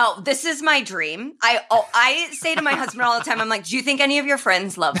before. Well, this is my dream. I say to my husband all the time, I'm like, do you think any of your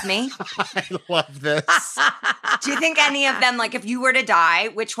friends love me? I love this. Do you think any of them, like if you were to die,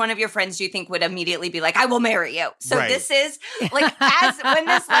 which one of your friends do you think would immediately be like, I will marry you? So This is like, when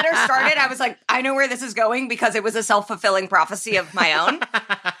this letter started, I was like, I know where this is going because it was a self-fulfilling prophecy of my own.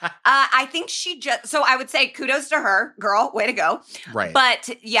 I think so I would say kudos to her, girl, way to go. Right. But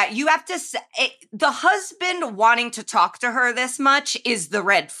yeah, you have to the husband wanting to talk to her this much is the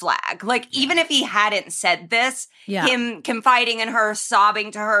red flag. Like, even if he hadn't said this, him confiding in her,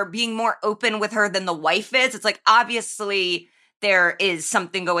 sobbing to her, being more open with her than the wife is, it's like, obviously there is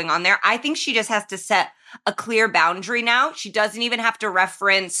something going on there. I think she just has to set a clear boundary now. She doesn't even have to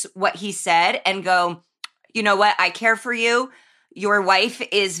reference what he said and go, you know what? I care for you. Your wife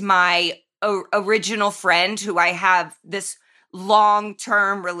is my original friend who I have this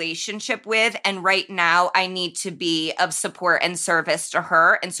long-term relationship with. And right now I need to be of support and service to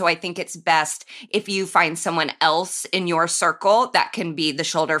her. And so I think it's best if you find someone else in your circle that can be the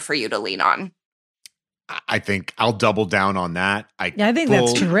shoulder for you to lean on. I think I'll double down on that. I think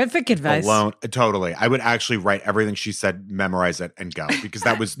that's terrific advice. Totally. I would actually write everything she said, memorize it, and go. Because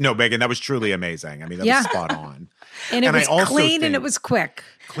that was, Megan, that was truly amazing. I mean, that was spot on. And it was clean and it was quick.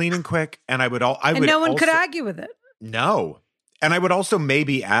 Clean and quick. And no one could argue with it. No. And I would also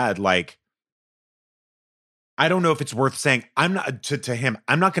maybe add, like, I don't know if it's worth saying, I'm not to him,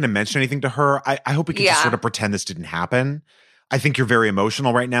 I'm not going to mention anything to her. I hope we can just sort of pretend this didn't happen. I think you're very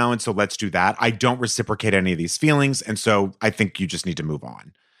emotional right now, and so let's do that. I don't reciprocate any of these feelings, and so I think you just need to move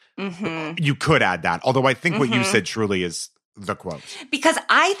on. You could add that, although I think what you said truly is the quote. Because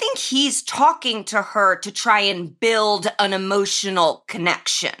I think he's talking to her to try and build an emotional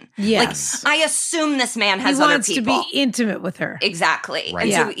connection. Yes. Like, I assume this man has other people. He wants to be intimate with her. Exactly.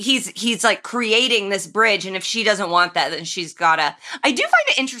 Right. And so he's like creating this bridge, and if she doesn't want that, then she's gotta. I do find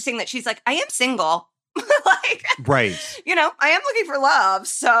it interesting that she's like, I am single. Like, right. You know, I am looking for love.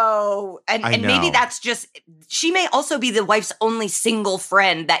 So, and maybe that's just, she may also be the wife's only single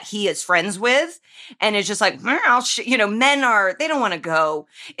friend that he is friends with. And it's just like, men they don't want to go.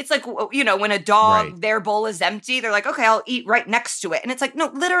 It's like, when a dog, their bowl is empty, they're like, okay, I'll eat right next to it. And it's like, no,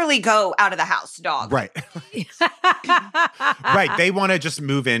 literally go out of the house, dog. Right. Right. They want to just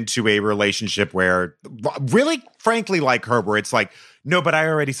move into a relationship where, really, frankly, like her, where it's like, no, but I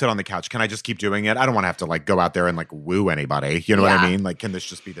already sit on the couch. Can I just keep doing it? I don't want to have to like go out there and like woo anybody. You know what I mean? Like, can this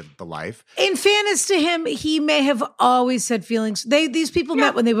just be the life? In fairness to him, he may have always had feelings. These people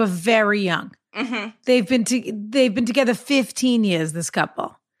met when they were very young. Mm-hmm. They've been together 15 years, this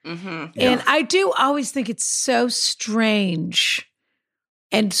couple. Mm-hmm. And I do always think it's so strange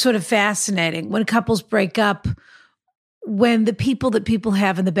and sort of fascinating when couples break up, when the people that people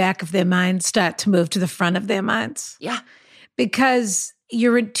have in the back of their minds start to move to the front of their minds. Yeah. Because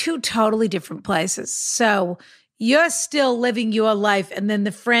you're in two totally different places. So you're still living your life, and then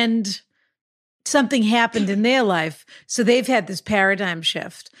the friend, something happened in their life, so they've had this paradigm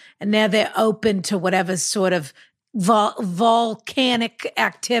shift, and now they're open to whatever sort of volcanic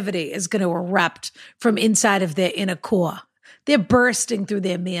activity is going to erupt from inside of their inner core. They're bursting through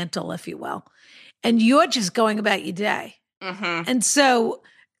their mantle, if you will, and you're just going about your day. Mm-hmm. And so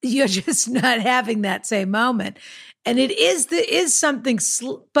you're just not having that same moment. And there is something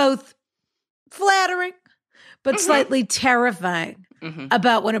both flattering, but slightly terrifying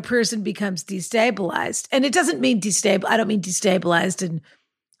about when a person becomes destabilized. And it doesn't mean I don't mean destabilized in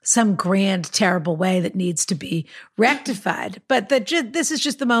some grand, terrible way that needs to be rectified, but this is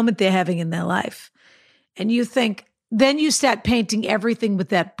just the moment they're having in their life. And you think, then you start painting everything with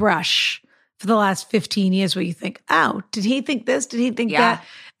that brush for the last 15 years where you think, oh, did he think this? Did he think that?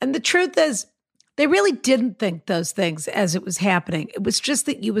 And the truth is, they really didn't think those things as it was happening. It was just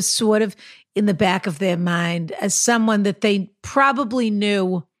that you were sort of in the back of their mind as someone that they probably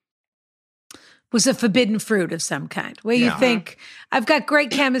knew was a forbidden fruit of some kind, where you think, I've got great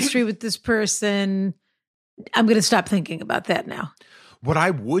chemistry with this person. I'm going to stop thinking about that now. What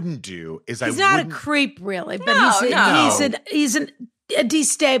I wouldn't do is he's not a creep, really, but he's a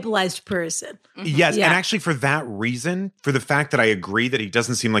destabilized person. Yes, and actually for that reason, for the fact that I agree that he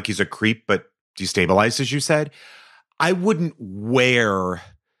doesn't seem like he's a creep, but destabilized, as you said, I wouldn't wear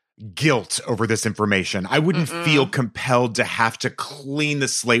guilt over this information. I wouldn't feel compelled to have to clean the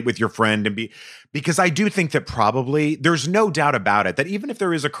slate with your friend because I do think that probably there's no doubt about it that even if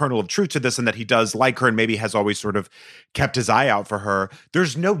there is a kernel of truth to this and that he does like her and maybe has always sort of kept his eye out for her,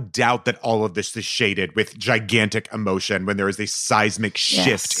 there's no doubt that all of this is shaded with gigantic emotion when there is a seismic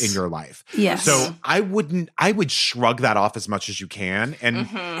shift in your life. Yes. So I would shrug that off as much as you can. And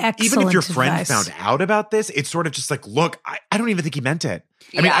even Excellent if your friend advice. found out about this, it's sort of just like, look, I don't even think he meant it.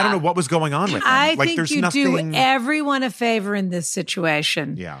 I mean, I don't know what was going on with him. I like, think there's you nothing... do everyone a favor in this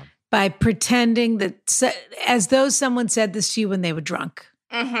situation by pretending that, as though someone said this to you when they were drunk.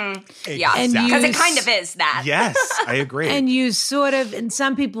 Mm-hmm. Yeah, because it kind of is that. Yes, I agree. And you sort of, and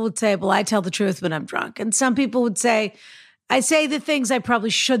some people would say, well, I tell the truth when I'm drunk. And some people would say, I say the things I probably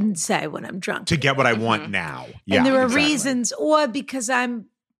shouldn't say when I'm drunk. To get what I want now. Yeah, and there are reasons, or because I'm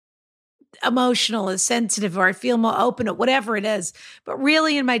emotional or sensitive, or I feel more open, or whatever it is. But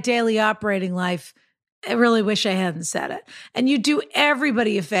really in my daily operating life, I really wish I hadn't said it. And you do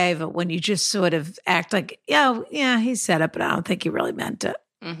everybody a favor when you just sort of act like, yeah, he said it, but I don't think he really meant it.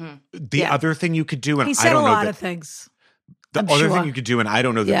 The other thing you could do, and he said I don't a know lot that, of things. The other thing you could do, and I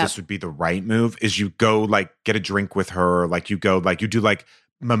don't know that this would be the right move, is you go like get a drink with her, like you go like you do like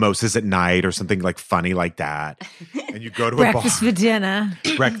mimosas at night or something like funny like that, and you go to breakfast for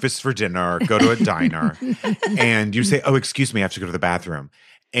dinner, go to a diner, and you say, "Oh, excuse me, I have to go to the bathroom."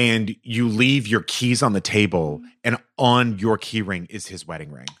 And you leave your keys on the table, and on your key ring is his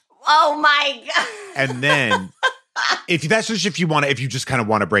wedding ring. Oh my God. And then if you just kind of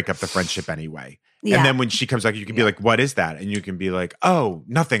want to break up the friendship anyway. Yeah. And then when she comes back, you can be like, what is that? And you can be like, oh,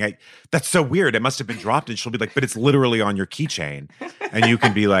 nothing. That's so weird. It must have been dropped. And she'll be like, but it's literally on your keychain. And you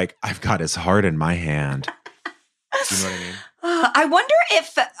can be like, I've got his heart in my hand. Do you know what I mean? I wonder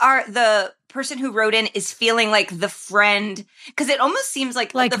if the person who wrote in is feeling like the friend, because it almost seems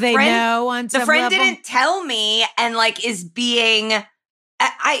like the they friend, know on some the friend level. didn't tell me, and like is being.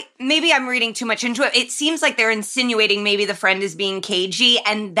 Maybe I'm reading too much into it. It seems like they're insinuating maybe the friend is being cagey,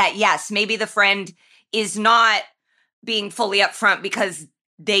 and that yes, maybe the friend is not being fully upfront because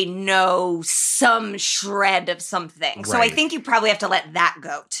they know some shred of something. Right. So I think you probably have to let that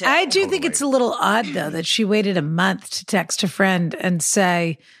go too. I do think it's a little odd though that she waited a month to text a friend and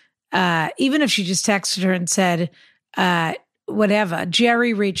say, even if she just texted her and said, whatever,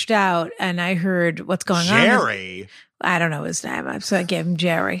 Jerry reached out and I heard what's going on. Jerry? I don't know his name, so I gave him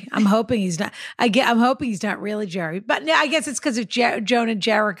Jerry. I'm hoping he's not. I'm hoping he's not really Jerry, but I guess it's because of Joan and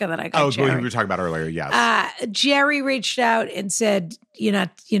Jerica that I got Jerry. Oh, we were talking about earlier. Yes. Jerry reached out and said, you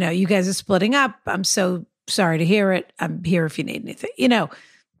guys are splitting up. I'm so sorry to hear it. I'm here if you need anything.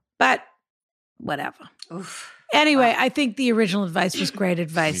 But whatever. Oof. Anyway, I think the original advice was great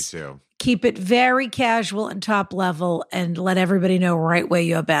advice. Me too. Keep it very casual and top level, and let everybody know right where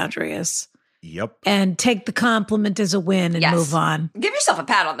your boundary is. Yep. And take the compliment as a win and move on. Give yourself a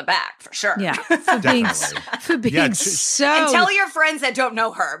pat on the back for sure. Yeah. For being so. And tell your friends that don't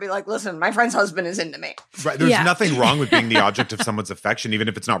know her. Be like, listen, my friend's husband is into me. Right. There's nothing wrong with being the object of someone's affection, even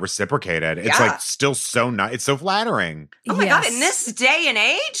if it's not reciprocated. It's like still so nice. It's so flattering. Oh my God. In this day and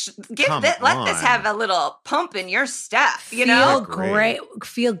age, let this have a little pump in your step. Feel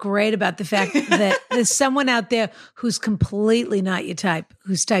great about the fact that there's someone out there who's completely not your type,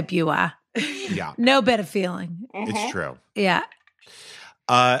 whose type you are. Yeah. No better feeling. It's true. Yeah.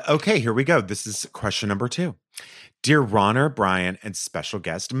 Okay, here we go. This is question number 2. Dear Ronner, Brian, and special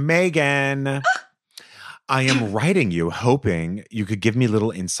guest Megan, I am writing you hoping you could give me a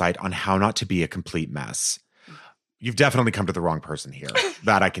little insight on how not to be a complete mess. You've definitely come to the wrong person here.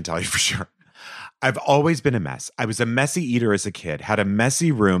 That I can tell you for sure. I've always been a mess. I was a messy eater as a kid, had a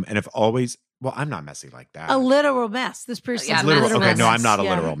messy room, and have always... Well, I'm not messy like that. A literal mess. This person's a literal mess. Okay, no, I'm not a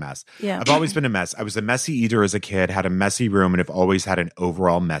literal mess. Yeah. I've always been a mess. I was a messy eater as a kid, had a messy room, and have always had an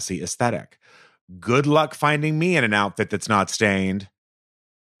overall messy aesthetic. Good luck finding me in an outfit that's not stained.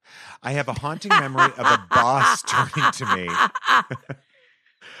 I have a haunting memory of a boss turning to me.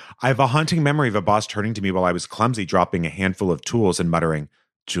 I have a haunting memory of a boss turning to me while I was clumsy, dropping a handful of tools and muttering,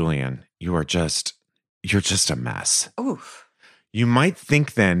 Julian, you're just a mess. Oof. You might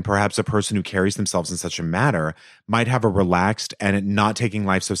think then perhaps a person who carries themselves in such a manner might have a relaxed and not taking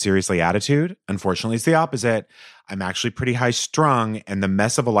life so seriously attitude. Unfortunately, it's the opposite. I'm actually pretty high strung, and the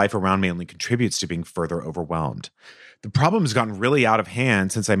mess of a life around me only contributes to being further overwhelmed. The problem has gotten really out of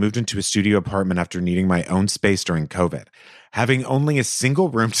hand since I moved into a studio apartment after needing my own space during COVID. Having only a single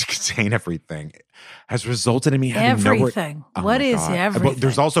room to contain everything has resulted in me having everything. Oh what is God. everything?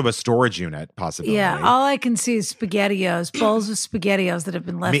 There's also a storage unit possibility. Yeah, all I can see is SpaghettiOs, bowls of SpaghettiOs that have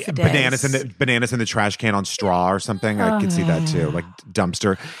been left for days. Bananas in the trash can on straw or something. I could see that too, like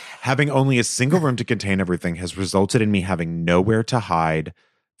dumpster. Having only a single room to contain everything has resulted in me having nowhere to hide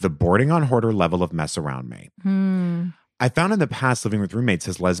the bordering on hoarder level of mess around me. I found in the past living with roommates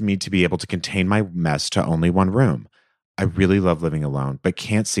has led me to be able to contain my mess to only one room. I really love living alone, but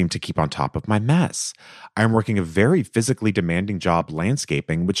can't seem to keep on top of my mess. I am working a very physically demanding job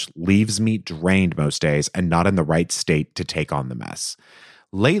landscaping, which leaves me drained most days and not in the right state to take on the mess.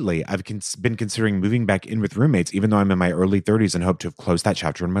 Lately, I've been considering moving back in with roommates, even though I'm in my early 30s and hope to have closed that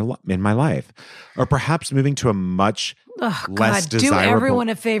chapter in my life. Or perhaps moving to a much less desirable... Do everyone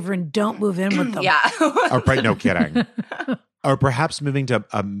a favor and don't move in with them. Yeah. No kidding. Or perhaps moving to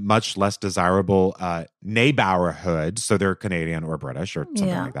a much less desirable neighborhood, so they're Canadian or British or something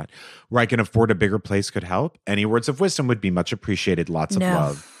like that, where I can afford a bigger place could help. Any words of wisdom would be much appreciated. Lots of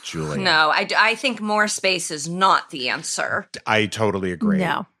love, Julia. No, I think more space is not the answer. I totally agree.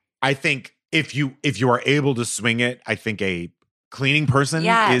 No. I think if you are able to swing it, I think a cleaning person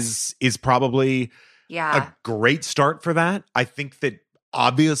is probably a great start for that. I think that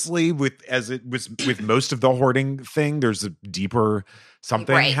obviously with most of the hoarding thing, there's a deeper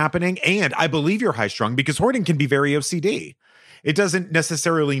something happening. And I believe you're high strung because hoarding can be very OCD. It doesn't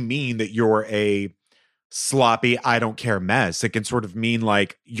necessarily mean that you're a sloppy, I don't care mess. It can sort of mean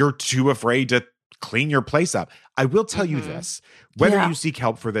like you're too afraid to clean your place up. I will tell you this, whether you seek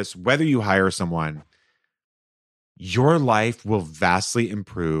help for this, whether you hire someone, your life will vastly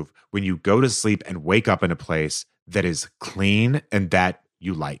improve when you go to sleep and wake up in a place that is clean and that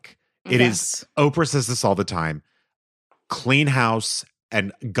you like. It is, Oprah says this all the time, clean house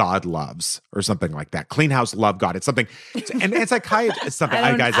and God loves, or something like that. Clean house, love God. It's something, and psychiatry is something.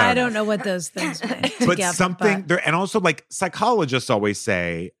 I don't know what those things mean. But something there, and also like psychologists always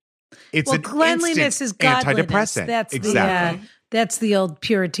say, it's an cleanliness is godliness. Antidepressant. That's the old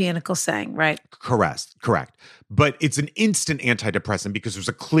puritanical saying, right? Correct. But it's an instant antidepressant because there's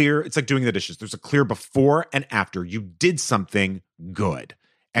it's like doing the dishes. There's a clear before and after. You did something good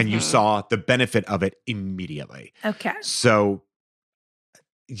and you saw the benefit of it immediately. Okay. So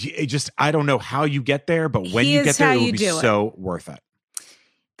I don't know how you get there, but when you get there, it will be so worth it.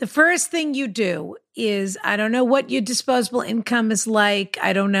 The first thing you do is, I don't know what your disposable income is like.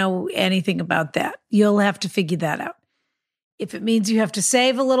 I don't know anything about that. You'll have to figure that out. If it means you have to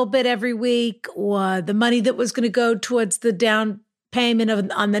save a little bit every week, or the money that was going to go towards the down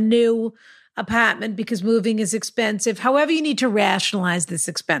payment on the new apartment because moving is expensive, however you need to rationalize this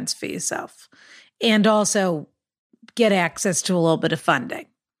expense for yourself and also get access to a little bit of funding.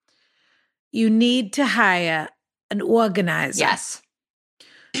 You need to hire an organizer. Yes.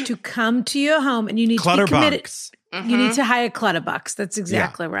 To come to your home, and you need to be committed. You need to hire clutterbucks. That's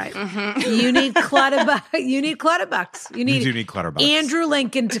exactly right. You need clutterbucks. You do need clutterbucks. Andrew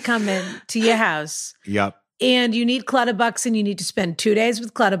Lincoln to come in to your house. Yep. And you need clutterbucks, and you need to spend 2 days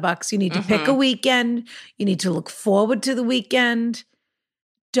with clutterbucks. You need to pick a weekend. You need to look forward to the weekend.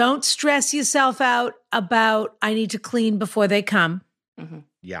 Don't stress yourself out about, I need to clean before they come.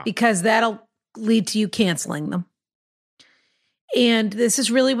 Yeah. Because that'll lead to you canceling them. And this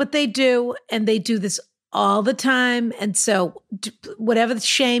is really what they do. And they do this all the time. And so whatever the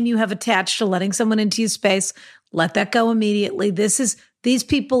shame you have attached to letting someone into your space, let that go immediately. This is These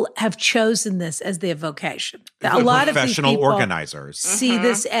people have chosen this as their vocation. A lot of professional organizers see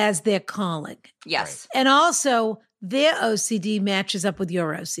this as their calling. Yes. And also, their OCD matches up with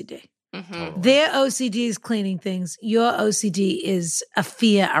your OCD. Totally. Their OCD is cleaning things. Your OCD is a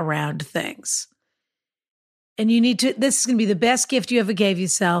fear around things. And you need to, this is going to be the best gift you ever gave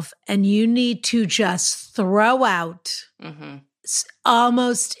yourself. And you need to just throw out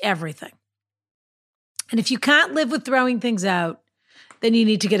almost everything. And if you can't live with throwing things out, then you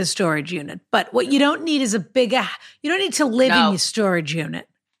need to get a storage unit. But what you don't need is you don't need to live in your storage unit.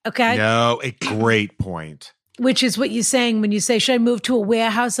 Okay? No, a great point. Which is what you're saying when you say, should I move to a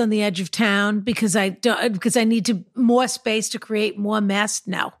warehouse on the edge of town because I need more space to create more mess?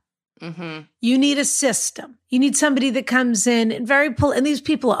 No. You need a system. You need somebody that comes in and and these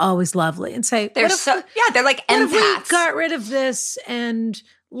people are always lovely and say, they're like empaths. What if we got rid of this and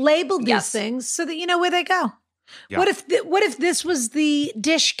labeled these things so that you know where they go? Yeah. What if this was the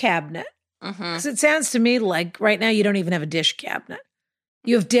dish cabinet? Because it sounds to me like right now you don't even have a dish cabinet.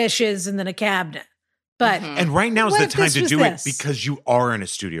 You have dishes and then a cabinet. But and right now is the time to do it because you are in a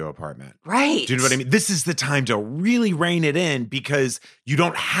studio apartment. Right. Do you know what I mean? This is the time to really rein it in because you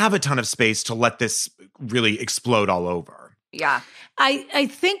don't have a ton of space to let this really explode all over. Yeah. I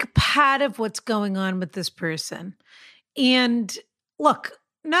think part of what's going on with this person, and look,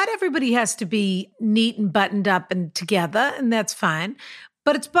 not everybody has to be neat and buttoned up and together, and that's fine,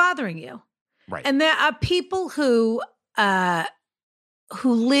 but it's bothering you. Right. And there are people who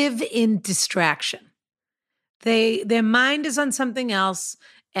live in distraction. Their mind is on something else,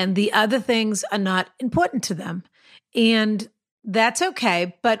 and the other things are not important to them. And that's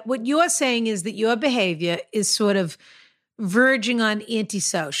okay. But what you're saying is that your behavior is sort of verging on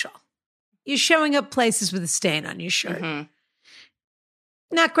antisocial. You're showing up places with a stain on your shirt.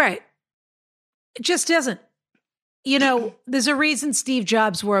 Not great. It just isn't. You know, there's a reason Steve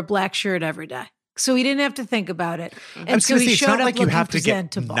Jobs wore a black shirt every day. So he didn't have to think about it. And so he showed up like you have to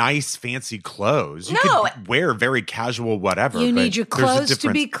presentable. get nice, fancy clothes. You could wear very casual whatever. You need your clothes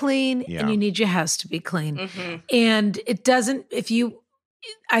to be clean and you need your house to be clean. And it doesn't,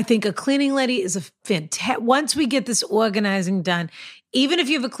 I think a cleaning lady is a fantastic, once we get this organizing done, even if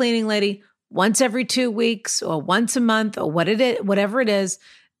you have a cleaning lady once every 2 weeks or once a month or whatever it is,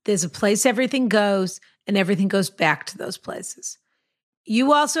 there's a place everything goes and everything goes back to those places.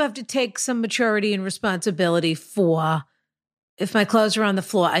 You also have to take some maturity and responsibility for, if my clothes are on the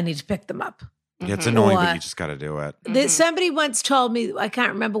floor, I need to pick them up. Yeah, it's annoying, but you just got to do it. Somebody once told me, I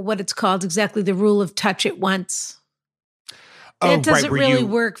can't remember what it's called exactly, the rule of touch it once. It doesn't really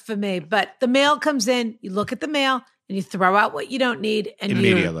work for me, but the mail comes in, you look at the mail, and you throw out what you don't need. And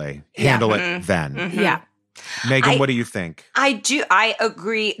immediately. Handle it then. Yeah. Megan, what do you think? I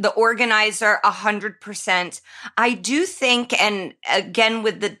agree. The organizer, 100%. I do think, and again,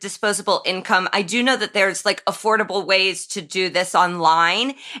 with the disposable income, I do know that there's like affordable ways to do this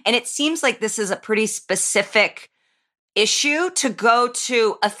online. And it seems like this is a pretty specific issue to go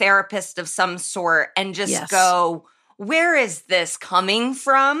to a therapist of some sort and just go, where is this coming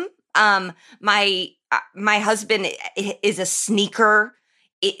from? My husband is a sneaker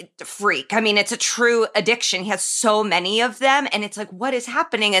freak. I mean, it's a true addiction. He has so many of them, and it's like, what is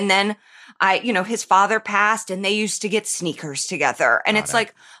happening? And then his father passed, and they used to get sneakers together. And it's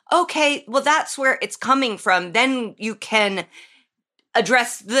like, okay, well, that's where it's coming from. Then you can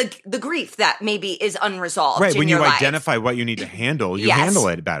address the grief that maybe is unresorted. Right. When you life. Identify what you need to handle, you handle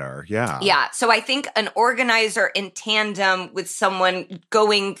it better. Yeah. Yeah. So I think an organizer in tandem with someone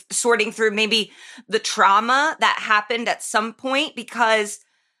sorting through maybe the trauma that happened at some point, because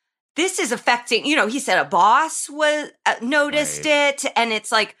this is affecting, he said a boss noticed it. And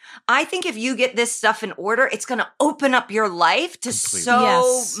it's like, I think if you get this stuff in order, it's going to open up your life to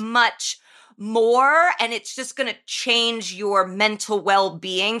so much more, and it's just going to change your mental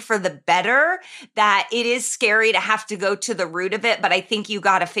well-being for the better. That it is scary to have to go to the root of it, but I think you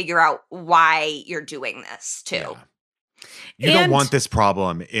got to figure out why you're doing this too. Yeah. You don't want this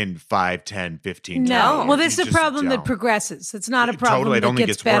problem in 5, 10, 15 No. Well, this is a problem that progresses. It's not a problem that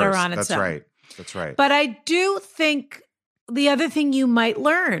gets better on its own. That's right. But I do think the other thing you might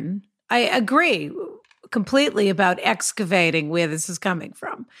learn, I agree completely about excavating where this is coming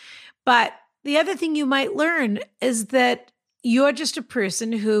from. But the other thing you might learn is that you're just a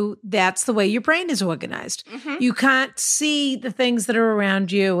person who that's the way your brain is organized. You can't see the things that are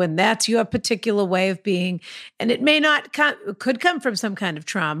around you, and that's your particular way of being. And it may not could come from some kind of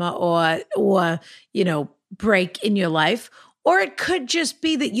trauma or break in your life, or it could just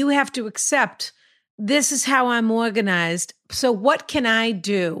be that you have to accept this is how I'm organized. So what can I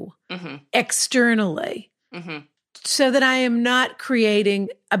do externally so that I am not creating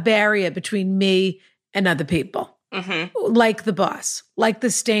a barrier between me and other people, like the boss, like the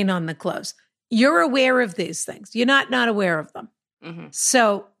stain on the clothes. You're aware of these things. You're not aware of them.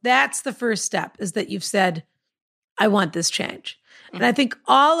 So that's the first step, is that you've said, I want this change. And I think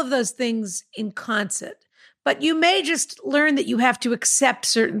all of those things in concert, but you may just learn that you have to accept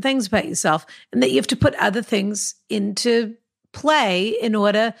certain things about yourself and that you have to put other things into play in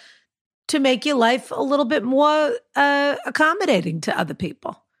order to make your life a little bit more accommodating to other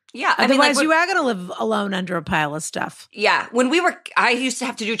people. Yeah. Otherwise, you are going to live alone under a pile of stuff. Yeah. I used to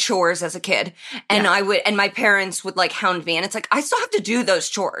have to do chores as a kid, and and my parents would like hound me. And it's like, I still have to do those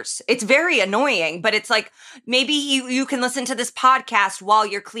chores. It's very annoying, but it's like, maybe you can listen to this podcast while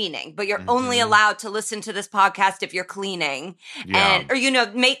you're cleaning, but you're only allowed to listen to this podcast if you're cleaning. Yeah.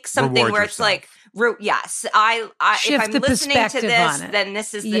 Or, make something Reward where yourself. it's like, yes, if I'm listening to this, then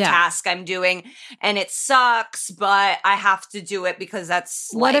this is the task I'm doing, and it sucks, but I have to do it because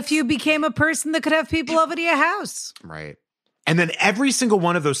that's life. What if you became a person that could have people over to your house? Right. And then every single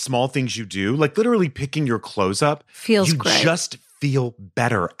one of those small things you do, like literally picking your clothes up, feels great. You just feel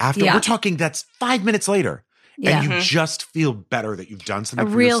better after. We're talking, that's 5 minutes later. And you just feel better that you've done something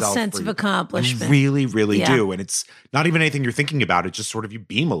for yourself. A real sense of accomplishment. You really, really do. And it's not even anything you're thinking about. It's just sort of you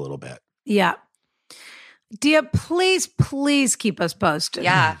beam a little bit. Yeah. Dear, please keep us posted.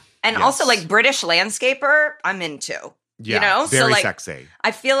 Yeah. And also, like, British landscaper, I'm into. Yeah, very sexy.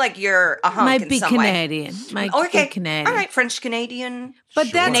 I feel like you're a hunk in some Canadian. way. Might be Canadian. All right, French Canadian.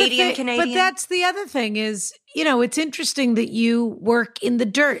 But that's Canadian. But that's the other thing is, it's interesting that you work in the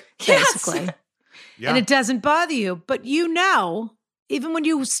dirt, basically. Yes. Yeah. And it doesn't bother you. But even when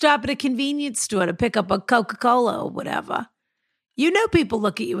you stop at a convenience store to pick up a Coca-Cola or whatever, people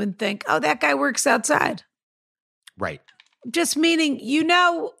look at you and think, oh, that guy works outside. Right. Just meaning,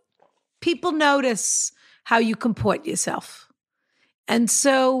 people notice how you comport yourself. And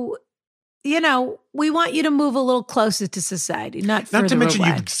so, we want you to move a little closer to society, not to mention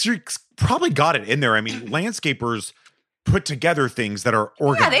away. You probably got it in there. I mean, landscapers put together things that are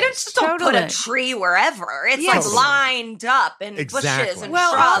organized. Yeah, they just don't put a tree wherever. It's like lined up in bushes and shrubs.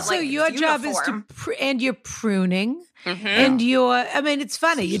 Also, like your job is to, and you're pruning. And it's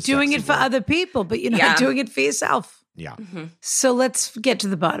funny. You're doing it for other people, but you're not doing it for yourself. Yeah. So let's get to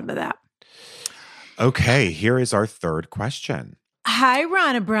the bottom of that. Okay, here is our third question. Hi,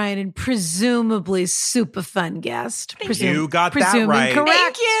 Ron O'Brien, and presumably super fun guest. You got that right. Correct.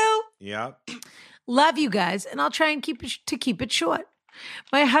 Thank you. Yep. Love you guys, and I'll try and keep it short.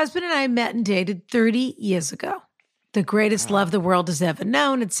 My husband and I met and dated 30 years ago. The greatest love the world has ever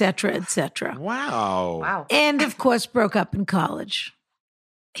known, et cetera, et cetera. Wow. And, of course, broke up in college.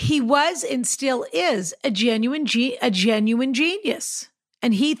 He was and still is a genuine genius.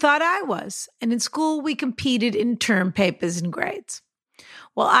 And he thought I was. And in school, we competed in term papers and grades.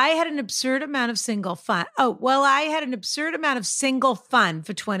 Well, I had an absurd amount of single fun. I had an absurd amount of single fun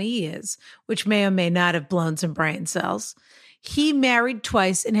for 20 years, which may or may not have blown some brain cells. He married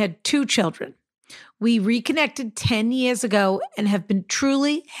twice and had 2 children. We reconnected 10 years ago and have been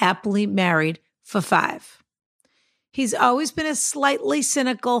truly happily married for 5. He's always been a slightly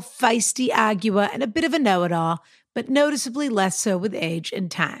cynical, feisty arguer and a bit of a know-it-all, but noticeably less so with age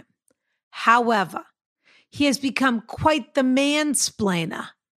and time. However, he has become quite the mansplainer.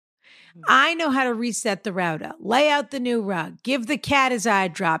 I know how to reset the router, lay out the new rug, give the cat his eye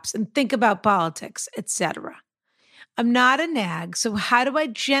drops, and think about politics, etc. I'm not a nag, so how do I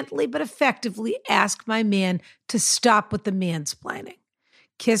gently but effectively ask my man to stop with the mansplaining?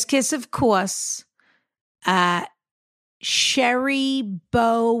 Kiss, kiss, of course. Sherry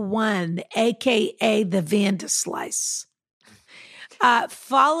Bow 1, a.k.a. the Vanderslice.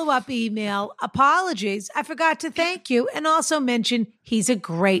 Follow-up email, apologies. I forgot to thank you and also mention he's a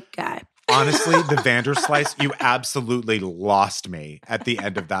great guy. Honestly, the Vanderslice, you absolutely lost me at the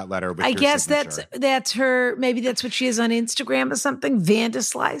end of that letter. With I guess signature. that's her. Maybe that's what she is on Instagram or something.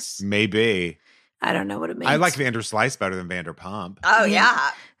 Vanderslice. Maybe. I don't know what it means. I like Vanderslice better than Vanderpump. Oh, yeah.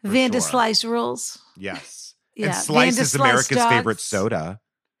 Vanderslice rules. Yes. Yeah. And Slice is America's favorite soda.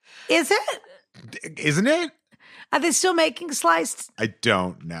 Is it? Isn't it? Are they still making Sliced? I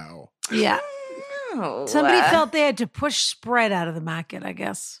don't know. Yeah. No. Somebody felt they had to push Sprite out of the market, I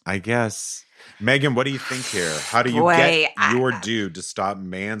guess. Megan, what do you think here? How do you get your dude to stop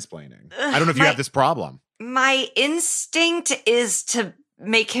mansplaining? I don't know if you have this problem. My instinct is to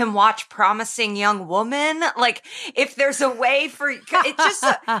make him watch Promising Young Woman. Like, if there's a way for it,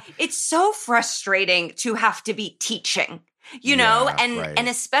 it's so frustrating to have to be teaching. And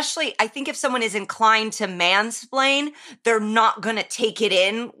especially I think if someone is inclined to mansplain, they're not going to take it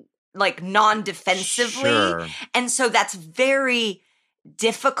in like non-defensively. Sure. And so that's very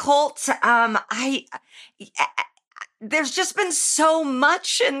difficult. There's just been so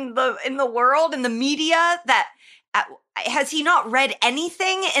much in the world, in the media, that has he not read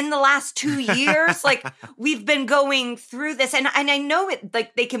anything in the last 2 years? Like, we've been going through this, and I know it,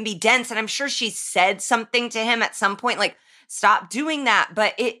 like, they can be dense, and I'm sure she said something to him at some point, like, stop doing that.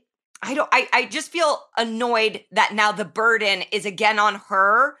 But I just feel annoyed that now the burden is again on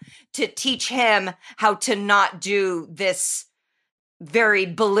her to teach him how to not do this very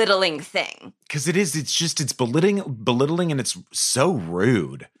belittling thing. Because it's belittling, and it's so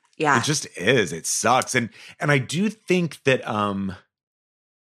rude. Yeah. It just is. It sucks. And I do think that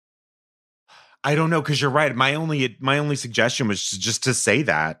I don't know, because you're right. My only suggestion was just to say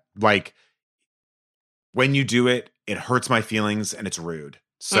that, like, when you do it, it hurts my feelings and it's rude.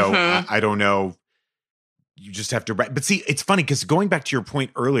 So I don't know. You just have to write. But see, it's funny because going back to your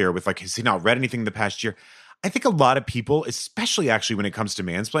point earlier with, like, has he not read anything in the past year? I think a lot of people, especially actually when it comes to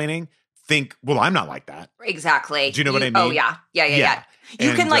mansplaining, think, well, I'm not like that. Exactly. Do you know what I mean? Oh, yeah. Yeah. You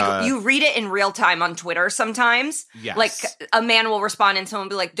And, can, like, you read it in real time on Twitter sometimes. Yes. Like, a man will respond and someone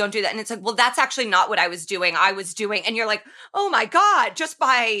will be like, don't do that. And it's like, well, that's actually not what I was doing. And you're like, oh my God, just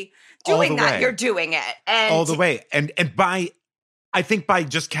by doing that, you're doing it. And all the way. And I think by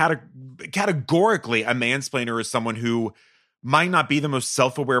just categorically, a mansplainer is someone who might not be the most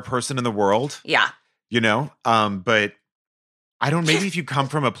self-aware person in the world. Yeah. You know? But I don't, maybe if you come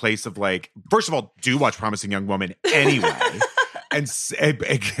from a place of, like, first of all, do watch Promising Young Woman anyway. And I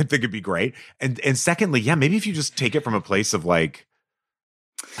think it'd be great. And secondly, yeah, maybe if you just take it from a place of, like,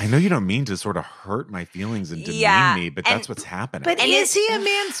 I know you don't mean to sort of hurt my feelings and demean me, but that's what's happening. But is he a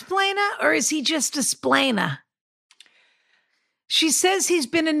mansplainer or is he just a splainer? She says he's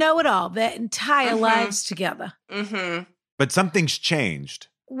been a know-it-all their entire lives together. Mm-hmm. But something's changed.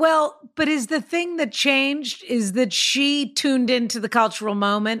 Well, but is the thing that changed is that she tuned into the cultural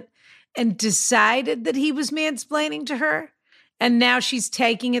moment and decided that he was mansplaining to her? And now she's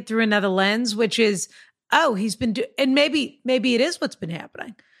taking it through another lens, which is, oh, he's been and maybe it is what's been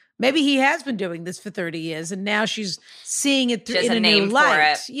happening. Maybe he has been doing this for 30 years and now she's seeing it through in a new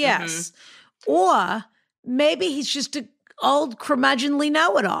light. Yes. Mm-hmm. Or maybe he's just an old curmudgeonly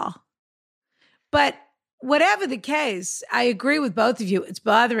know-it-all. But whatever the case, I agree with both of you. It's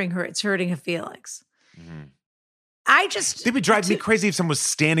bothering her. It's hurting her feelings. Mm-hmm. It would drive me crazy if someone was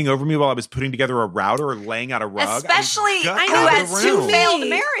standing over me while I was putting together a router or laying out a rug. Especially who has 2 failed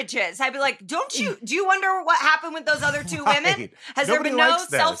marriages. I'd be like, do you wonder what happened with those other 2 women? Has there been no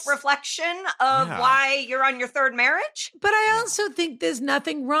self-reflection of why you're on your 3rd marriage? But I also think there's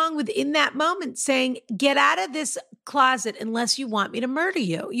nothing wrong with, in that moment, saying, get out of this closet unless you want me to murder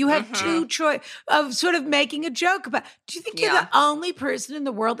you. You have 2 choice of sort of making a joke about, do you think you're the only person in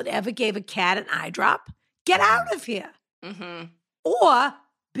the world that ever gave a cat an eye drop? Get out of here. Mm-hmm. Or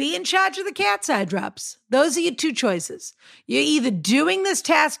be in charge of the cat's eye drops. Those are your 2 choices. You're either doing this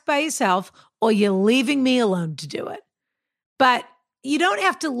task by yourself or you're leaving me alone to do it. But you don't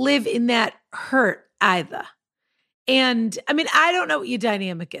have to live in that hurt either. And I mean, I don't know what your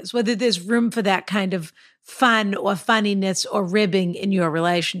dynamic is, whether there's room for that kind of fun or funniness or ribbing in your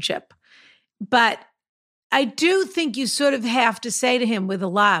relationship. But I do think you sort of have to say to him with a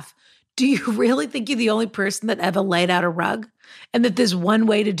laugh, do you really think you're the only person that ever laid out a rug and that there's one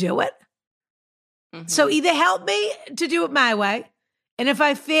way to do it? Mm-hmm. So either help me to do it my way, and if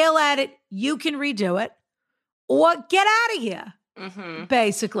I fail at it, you can redo it, or get out of here,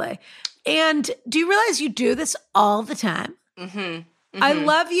 basically. And do you realize you do this all the time? Mm-hmm. Mm-hmm. I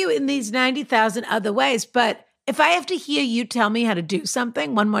love you in these 90,000 other ways, but if I have to hear you tell me how to do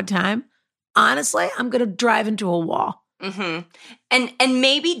something one more time, honestly, I'm going to drive into a wall. Mm-hmm. And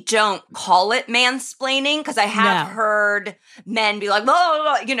maybe don't call it mansplaining, because I have heard men be like,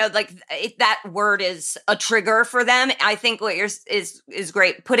 oh, you know, like that word is a trigger for them. I think what is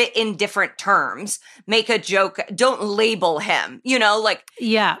great. Put it in different terms. Make a joke. Don't label him. You know, like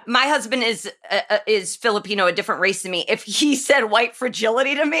my husband is Filipino, a different race than me. If he said white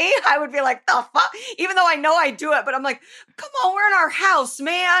fragility to me, I would be like, the fuck? Even though I know I do it, but I'm like, come on, we're in our house,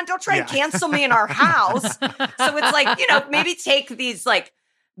 man. Don't try and cancel me in our house. So it's like, you know, maybe take these like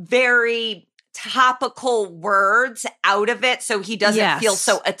very topical words out of it so he doesn't feel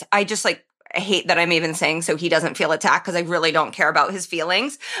so I hate that I'm even saying so he doesn't feel attacked, because I really don't care about his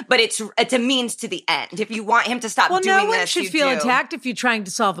feelings, but it's a means to the end. If you want him to stop doing this, no one should feel attacked if you're trying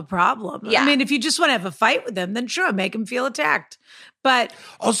to solve a problem. I mean, if you just want to have a fight with him, then sure, make him feel attacked. But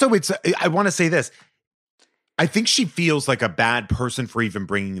also, I want to say this. I think she feels like a bad person for even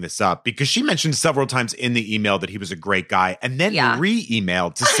bringing this up because she mentioned several times in the email that he was a great guy and then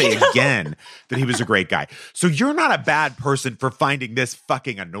re-emailed to say again that he was a great guy. So you're not a bad person for finding this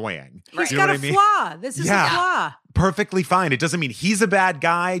fucking annoying. He's got a flaw. This is a flaw. Perfectly fine. It doesn't mean he's a bad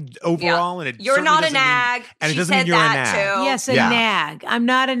guy overall. And you're not a nag. And it doesn't mean you're a nag. Too. Yes, a nag. I'm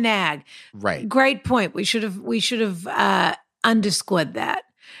not a nag. Right. Great point. We should have underscored that.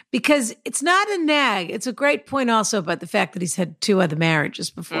 Because it's not a nag. It's a great point also about the fact that he's had 2 other marriages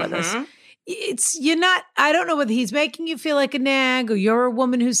before this. I don't know whether he's making you feel like a nag or you're a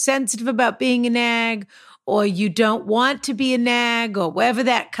woman who's sensitive about being a nag or you don't want to be a nag or wherever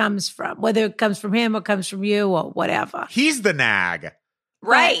that comes from, whether it comes from him or comes from you or whatever. He's the nag.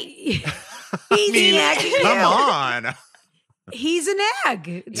 Right. He's nagging Come on. He's a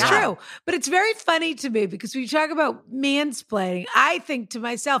nag. It's true. But it's very funny to me because when you talk about mansplaining, I think to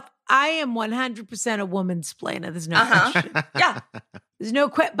myself, I am 100% a woman-splainer. There's no question. Yeah. There's no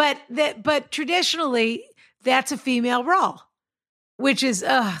question. But traditionally, that's a female role, which is,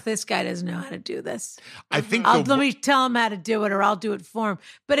 this guy doesn't know how to do this. I think let me tell him how to do it or I'll do it for him.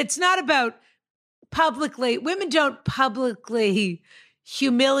 But it's not about women don't publicly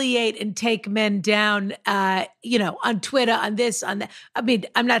humiliate and take men down, on Twitter, on this, on that. I mean,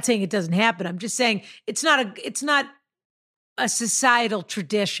 I'm not saying it doesn't happen. I'm just saying it's not a societal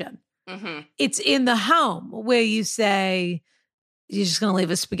tradition. Mm-hmm. It's in the home where you say, you're just going to leave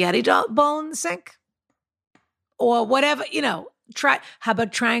a spaghetti bowl in the sink or whatever, how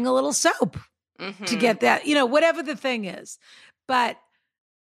about trying a little soap to get that, whatever the thing is. But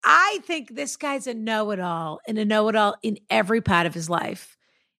I think this guy's a know-it-all and a know-it-all in every part of his life.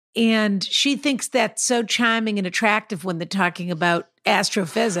 And she thinks that's so charming and attractive when they're talking about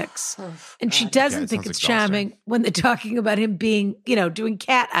astrophysics. And she doesn't think it's charming when they're talking about him being, doing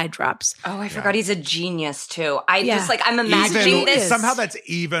cat eye drops. Oh, I forgot he's a genius too. I'm imagining this. Somehow that's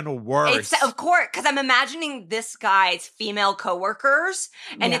even worse. Of course, because I'm imagining this guy's female coworkers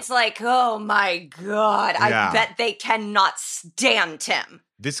and it's like, oh my God, I bet they cannot stand him.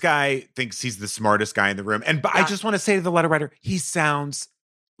 This guy thinks he's the smartest guy in the room. And I just want to say to the letter writer, he sounds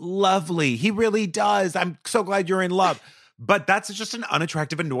lovely. He really does. I'm so glad you're in love. But that's just an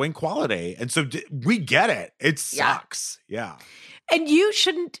unattractive, annoying quality. And so we get it. It sucks. Yeah. And you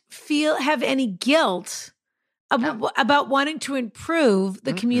shouldn't have any guilt about wanting to improve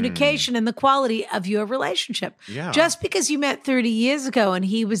the communication and the quality of your relationship. Yeah. Just because you met 30 years ago and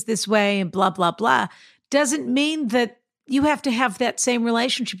he was this way and blah, blah, blah, doesn't mean that you have to have that same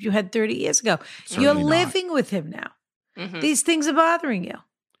relationship you had 30 years ago. You're living with him now. Mm-hmm. These things are bothering you.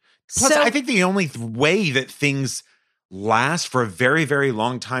 Plus, I think the only way that things last for a very, very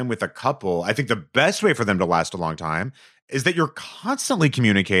long time with a couple, I think the best way for them to last a long time is that you're constantly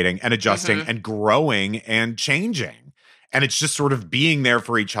communicating and adjusting and growing and changing. And it's just sort of being there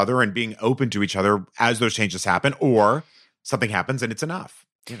for each other and being open to each other as those changes happen or something happens and it's enough.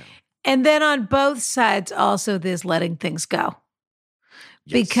 And then on both sides, also, there's letting things go.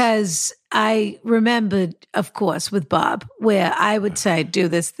 Yes. Because I remembered, of course, with Bob, where I would say, do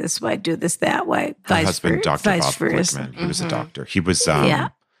this way, do this that way. Her husband, Dr. Bob Glickman, he was a doctor. He was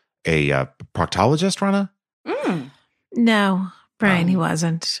a proctologist, Rana? No, Brian, he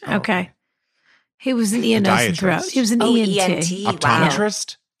wasn't. Okay. He was an ear, nose, and throat. He was an ENT.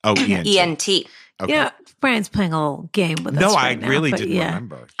 Optometrist? Wow. ENT. Okay. Brian's playing a little game with us right now. No, I really didn't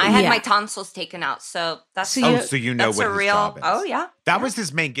remember. I had my tonsils taken out, so that's so you know what his job is. Oh, yeah. That was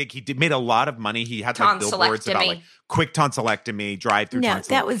his main gig. He made a lot of money. He had like billboards about quick tonsillectomy, drive-through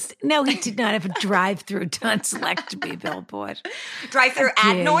tonsillectomy. He did not have a drive-through tonsillectomy billboard. Drive-through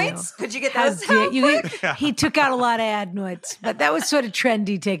adenoids? Could you get those? He took out a lot of adenoids, but that was sort of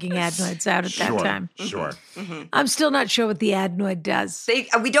trendy, taking adenoids out at that time. Sure. I'm still not sure what the adenoid does.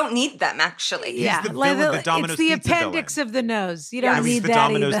 We don't need them, actually. He's the villain, the Domino's It's the pizza appendix villain. of the nose. You don't need he's the that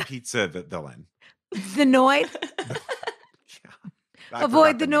Domino's either. pizza villain. The noid?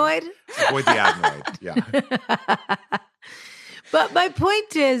 Avoid the noid? Avoid the adenoid, yeah. But my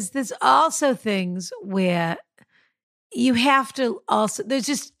point is, there's also things where you have to also, there's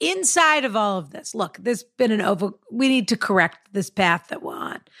just inside of all of this, look, there's been we need to correct this path that we're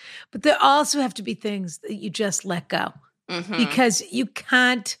on. But there also have to be things that you just let go because you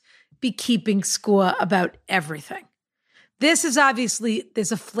can't be keeping score about everything. This is obviously,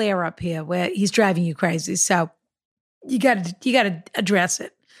 there's a flare up here where he's driving you crazy. So you got to address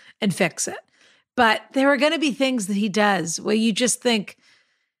it and fix it. But there are going to be things that he does where you just think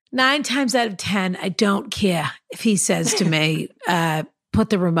 9 times out of 10, I don't care if he says to me, put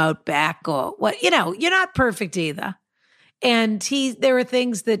the remote back or what, you're not perfect either. And there are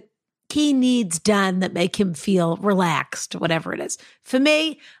things that he needs done that make him feel relaxed, whatever it is. For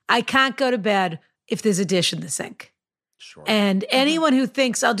me, I can't go to bed if there's a dish in the sink. Sure. And anyone who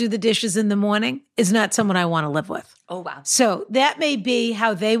thinks I'll do the dishes in the morning is not someone I want to live with. Oh, wow. So that may be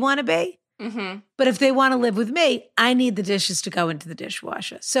how they want to be. Mm-hmm. But if they want to live with me, I need the dishes to go into the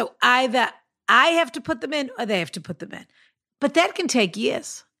dishwasher. So either I have to put them in or they have to put them in. But that can take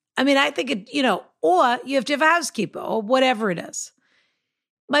years. I mean, I think or you have to have a housekeeper or whatever it is.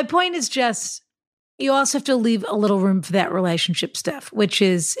 My point is just, you also have to leave a little room for that relationship stuff, which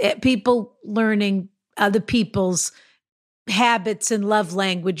is people learning other people's habits and love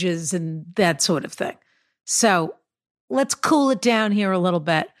languages and that sort of thing. So let's cool it down here a little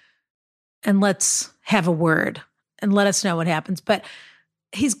bit and let's have a word and let us know what happens. But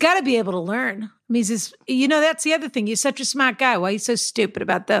he's got to be able to learn. I mean, that's the other thing. You're such a smart guy. Why are you so stupid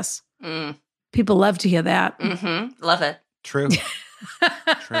about this? People love to hear that. Mm-hmm. Love it. True.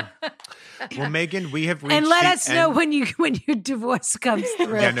 True. Well, Megan, we have reached and let us know when your divorce comes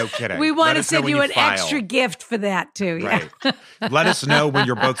through. Yeah, no kidding. We want to send you an file. extra gift for that too. Yeah. Right. Let us know when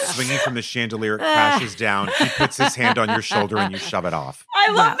you're both swinging from the chandelier, it crashes down. He puts his hand on your shoulder and you shove it off.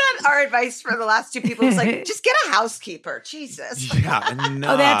 I love that our advice for the last two people was like, just get a housekeeper. Jesus. Yeah.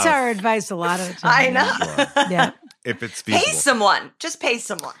 Enough. Oh, that's our advice a lot of the time. I know. Sure. Yeah. If it's feasible. Pay someone. Just pay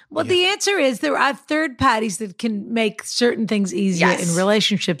someone. Well, the answer is there are third parties that can make certain things easier in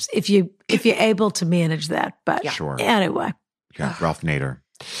relationships if you're able to manage that. But Sure. Anyway. Yeah, Ralph Nader.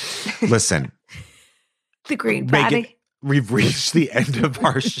 Listen. The Green Party. Megan, we've reached the end of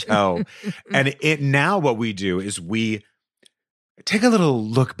our show. And now what we do is we take a little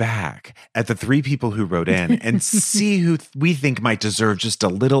look back at the three people who wrote in and see who we think might deserve just a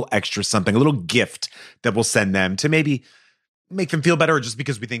little extra something, a little gift that we'll send them to maybe make them feel better or just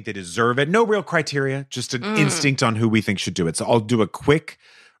because we think they deserve it. No real criteria, just an instinct on who we think should do it. So I'll do a quick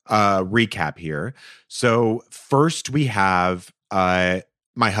recap here. So first we have My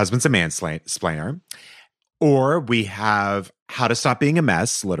Husband's a Mansplainer, or we have How to Stop Being a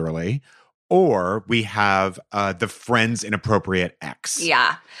Mess, literally, or we have the Friend's Inappropriate Ex.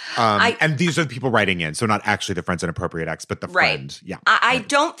 Yeah. And these are the people writing in. So not actually the Friend's Inappropriate Ex, but the friend. Yeah. I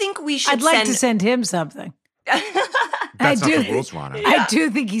don't think we should I'd like to send him something. That's not the rules, Rana. I do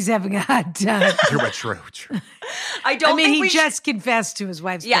think he's having a hard time. True. He just confessed to his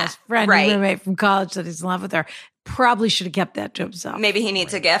wife's best friend, roommate from college, that he's in love with her. Probably should have kept that to himself. Maybe he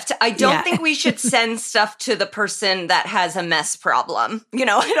needs a gift. I don't think we should send stuff to the person that has a mess problem. I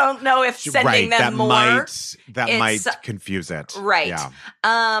don't know if sending them more might confuse it. Right. Yeah.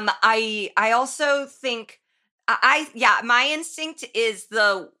 I also think my instinct is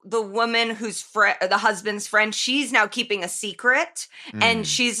the woman who's the husband's friend. She's now keeping a secret and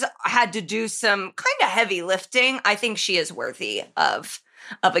she's had to do some kind of heavy lifting. I think she is worthy of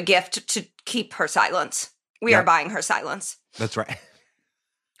a gift to keep her silence. We are buying her silence. That's right.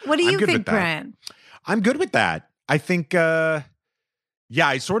 What do you think, Brian? I'm good with that. I think, I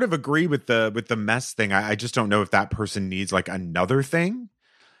sort of agree with the mess thing. I just don't know if that person needs like another thing.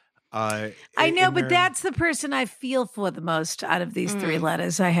 I know, but that's the person I feel for the most out of these three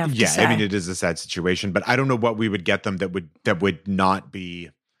letters. I have to say. I mean, it is a sad situation, but I don't know what we would get them that would not be.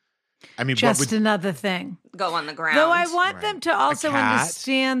 I mean, just another thing. Go on the ground. Though I want them to also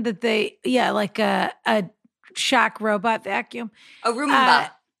understand that like a shock robot vacuum. A Roomba.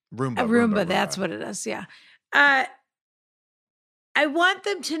 Roomba, that's what it is, yeah. I want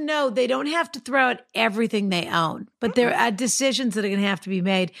them to know they don't have to throw out everything they own, but there are decisions that are going to have to be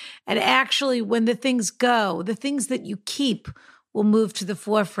made. And actually, when the things go, the things that you keep will move to the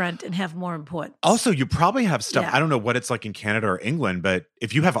forefront and have more importance. Also, you probably have stuff. I don't know what it's like in Canada or England, but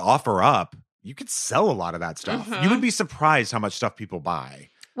if you have OfferUp, you could sell a lot of that stuff. You would be surprised how much stuff people buy.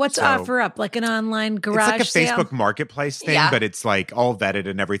 What's OfferUp? Like an online garage It's like a sale? Facebook marketplace thing, but it's like all vetted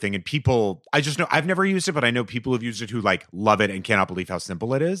and everything. And people, I just know, I've never used it, but I know people have used it who like love it and cannot believe how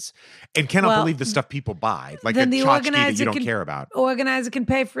simple it is and cannot believe the stuff people buy. Like a tchotchke that you don't care about. Organizer can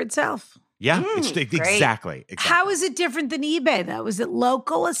pay for itself. Yeah, exactly. How is it different than eBay though? Is it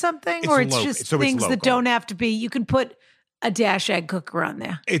local or something? Or it's just things that don't have to be, you can put a dash egg cooker on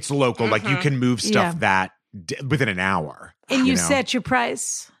there. It's local. Like you can move stuff that within an hour. And you set your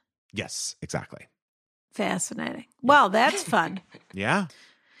price. Yes, exactly. Fascinating. Well, that's fun. Yeah.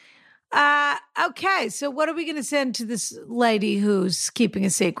 Okay, so what are we going to send to this lady who's keeping a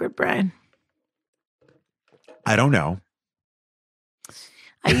secret, Brian? I don't know.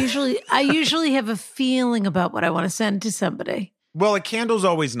 I usually have a feeling about what I want to send to somebody. Well, a candle's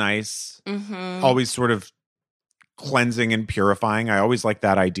always nice. Always sort of cleansing and purifying. I always like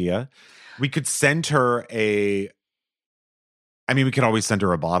that idea. We could send her I mean, we could always send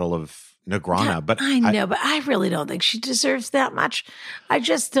her a bottle of Negroni, Yeah, but I know, but I really don't think she deserves that much. I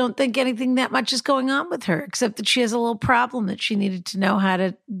just don't think anything that much is going on with her, except that she has a little problem that she needed to know how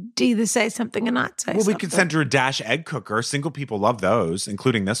to either say something or not say something. Well, we could send her a Dash egg cooker. Single people love those,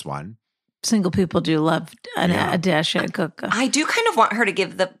 including this one. Single people do love a Dash egg cooker. I do kind of want her to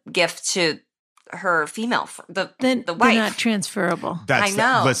give the gift to her female, the wife. They're not transferable. I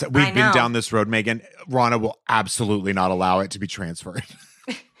know. Listen, we've been down this road, Megan. Rana will absolutely not allow it to be transferred.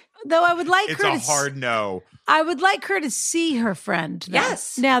 Though I would like it's her a hard no. I would like her to see her friend. Though,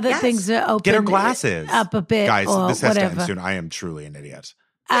 yes. Now that things are open. Get her glasses up a bit. Guys, or this has whatever. to end soon. I am truly an idiot.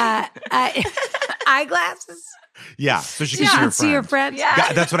 Eyeglasses? Yeah. So she can see her friend.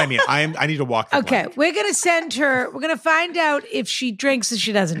 Yeah. That's what I mean. I need to walk the Okay. plank. We're going to send her. We're going to find out if she drinks or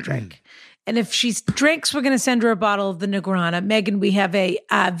she doesn't drink. And if she drinks, we're going to send her a bottle of the Negroni. Megan, we have a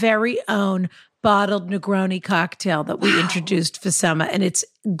very own bottled Negroni cocktail that we introduced for summer, and it's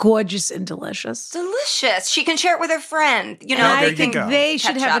gorgeous and delicious. Delicious. She can share it with her friend. You know, I think they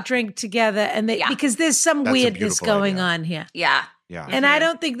should catch have up. a drink together, and because there's some That's a weirdness beautiful going idea. on here. Yeah. Yeah. And I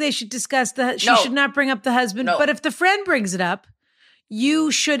don't think they should discuss she should not bring up the husband. No. But if the friend brings it up,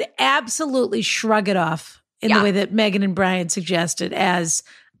 you should absolutely shrug it off in the way that Megan and Brian suggested as,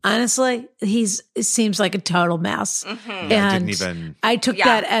 honestly, it seems like a total mess. Mm-hmm. Yeah, And I took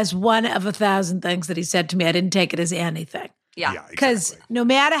that as one of 1,000 things that he said to me. I didn't take it as anything. Yeah. Because no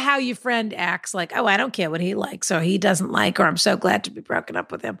matter how your friend acts like, oh, I don't care what he likes or he doesn't like, or I'm so glad to be broken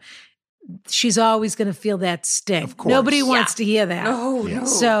up with him, she's always going to feel that sting. Of course. Nobody wants to hear that. No.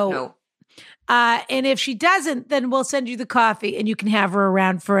 So, and if she doesn't, then we'll send you the coffee and you can have her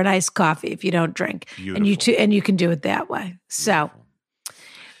around for an iced coffee if you don't drink. Beautiful. And you can do it that way. So,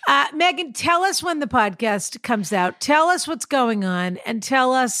 Megan, tell us when the podcast comes out. Tell us what's going on and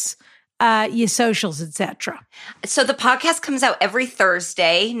tell us your socials, etc. So the podcast comes out every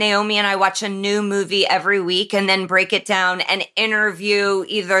Thursday. Naomi and I watch a new movie every week and then break it down and interview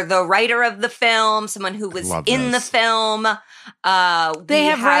either the writer of the film, someone who was in the film. They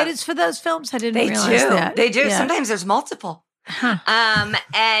have writers for those films? I didn't realize that. They do. Yeah. Sometimes there's multiple.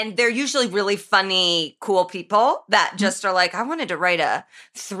 And they're usually really funny, cool people that just are like, I wanted to write a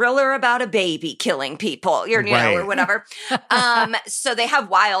thriller about a baby killing people, you know, or whatever. So they have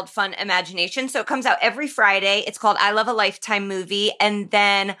wild, fun imagination. So it comes out every Friday. It's called I Love a Lifetime Movie. And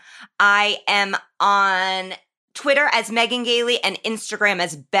then I am on Twitter as Megan Gailey and Instagram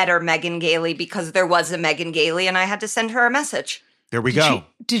as Better Megan Gailey because there was a Megan Gailey and I had to send her a message. There we go.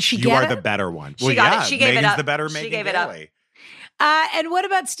 Did she you get are it? the better one. She got it. She gave Megan's it up. the better She Megan gave it up. Gailey. And what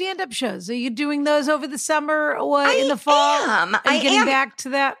about stand-up shows? Are you doing those over the summer or in the fall? Am. Are you getting back to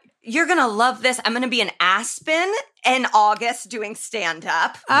that? You're going to love this. I'm going to be in Aspen in August doing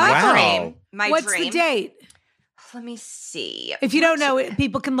stand-up. Wow. What's the date? Let me see. If you don't know,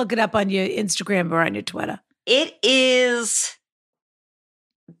 people can look it up on your Instagram or on your Twitter. It is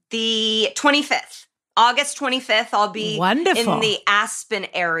the 25th. August 25th, I'll be in the Aspen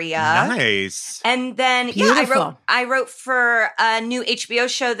area. Nice. And then, I wrote for a new HBO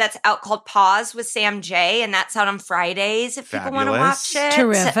show that's out called Pause with Sam J, and that's out on Fridays if people want to watch it.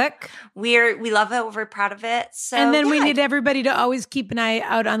 Terrific. We love it. We're proud of it. So, and then we need everybody to always keep an eye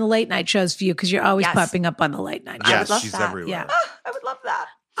out on the late night shows for you because you're always popping up on the late night shows. Yes, she's everywhere. Yeah. I would love that.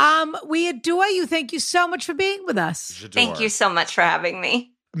 We adore you. Thank you so much for being with us. Thank you so much for having me.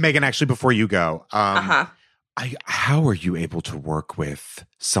 Megan, actually, before you go, how are you able to work with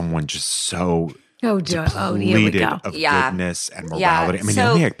someone just so depleted of goodness and morality? I mean,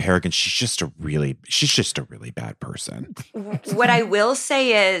 Naomi Paragon, she's just a really bad person. What I will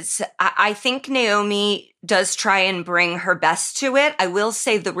say is, I think Naomi does try and bring her best to it. I will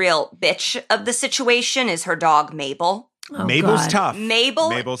say the real bitch of the situation is her dog, Mabel. Oh, Mabel's God. tough.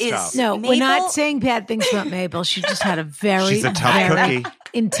 Mabel's tough. No, we're not saying bad things about Mabel. She just had a She's a tough cookie.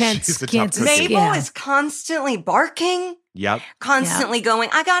 Intense cancer. Mabel is constantly barking. Yep. Constantly going,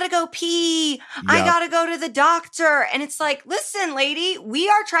 I gotta go pee. Yep. I gotta go to the doctor. And it's like, listen, lady, we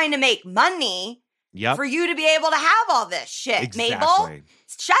are trying to make money for you to be able to have all this shit. Exactly. Mabel,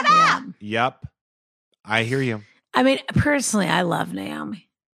 shut up. Yep. I hear you. I mean, personally, I love Naomi.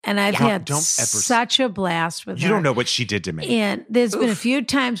 And I've had such a blast with her. You don't know what she did to me. And there's been a few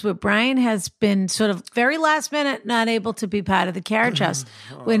times where Brian has been sort of very last minute not able to be part of the carriage house,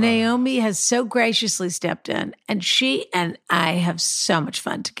 where Naomi has so graciously stepped in. And she and I have so much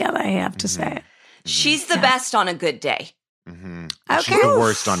fun together, I have to say it. She's the best on a good day. Mm-hmm. Okay. She's the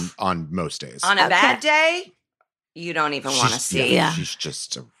worst on most days. On a bad day, you don't even want to see. Yeah. She's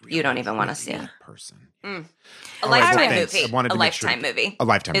just a really you don't even want to see person. Mm. A lifetime movie. A lifetime movie. A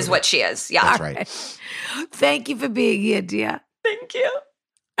lifetime is movie. what she is. Yeah. That's right. Thank you for being here, dear. Thank you.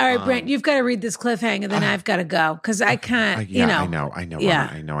 All right, Brent, you've got to read this cliffhanger, then I've got to go because I can't. Yeah, you know, I know. Yeah.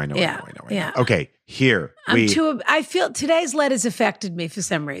 I know. Yeah. Okay, here I feel today's letters affected me for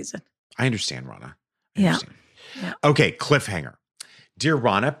some reason. I understand, Rana. Yeah. Okay, cliffhanger. Dear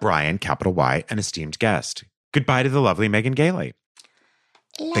Rana, Brian, capital Y, an esteemed guest. Goodbye to the lovely Megan Gailey.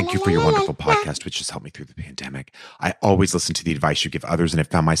 Thank you for your wonderful podcast, which has helped me through the pandemic. I always listen to the advice you give others and have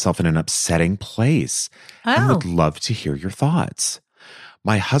found myself in an upsetting place and would love to hear your thoughts.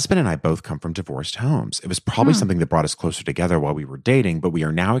 My husband and I both come from divorced homes. It was probably something that brought us closer together while we were dating, but we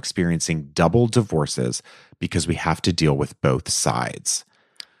are now experiencing double divorces because we have to deal with both sides.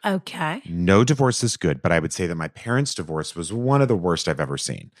 Okay. No divorce is good, but I would say that my parents' divorce was one of the worst I've ever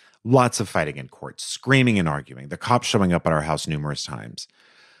seen. Lots of fighting in court, screaming and arguing, the cops showing up at our house numerous times.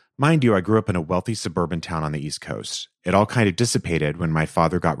 Mind you, I grew up in a wealthy suburban town on the East Coast. It all kind of dissipated when my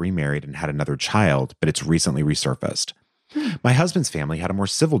father got remarried and had another child, but it's recently resurfaced. My husband's family had a more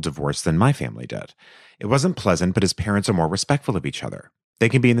civil divorce than my family did. It wasn't pleasant, but his parents are more respectful of each other. They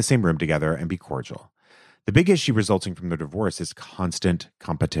can be in the same room together and be cordial. The big issue resulting from the divorce is constant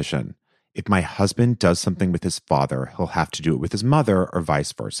competition. If my husband does something with his father, he'll have to do it with his mother or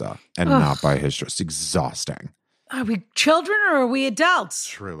vice versa, and not by his choice. Exhausting. Are we children or are we adults?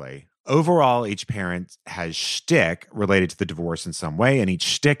 Truly. Overall, each parent has shtick related to the divorce in some way, and each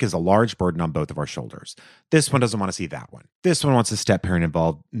shtick is a large burden on both of our shoulders. This one doesn't want to see that one. This one wants a step-parent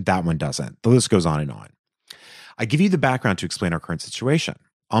involved. That one doesn't. The list goes on and on. I give you the background to explain our current situation.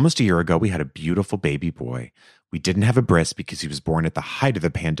 Almost a year ago, we had a beautiful baby boy. We didn't have a bris because he was born at the height of the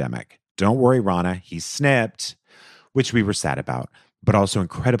pandemic. Don't worry, Rana, he's snipped, which we were sad about, but also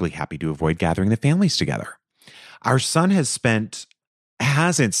incredibly happy to avoid gathering the families together. Our son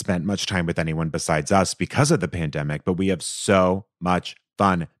hasn't spent much time with anyone besides us because of the pandemic, but we have so much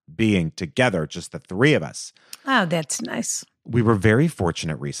fun being together, just the three of us. Oh, that's nice. We were very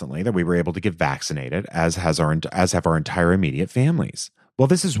fortunate recently that we were able to get vaccinated, as have our entire immediate families. Well,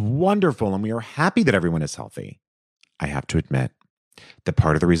 this is wonderful, and we are happy that everyone is healthy. I have to admit that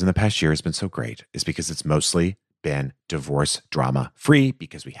part of the reason the past year has been so great is because it's mostly been divorce drama free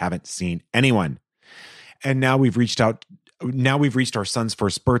because we haven't seen anyone. And now we've reached our son's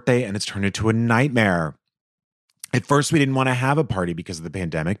first birthday, and it's turned into a nightmare. At first, we didn't want to have a party because of the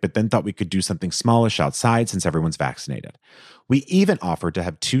pandemic, but then thought we could do something smallish outside since everyone's vaccinated. We even offered to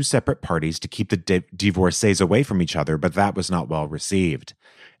have 2 separate parties to keep the divorcees away from each other, but that was not well received.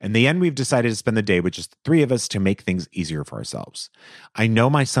 In the end, we've decided to spend the day with just the 3 of us to make things easier for ourselves. I know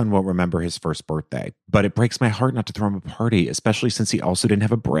my son won't remember his first birthday, but it breaks my heart not to throw him a party, especially since he also didn't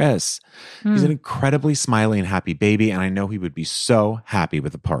have a bris. He's an incredibly smiley and happy baby, and I know he would be so happy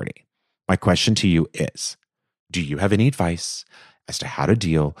with a party. My question to you is, do you have any advice as to how to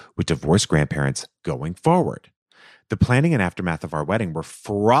deal with divorced grandparents going forward? The planning and aftermath of our wedding were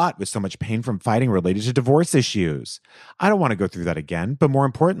fraught with so much pain from fighting related to divorce issues. I don't want to go through that again, but more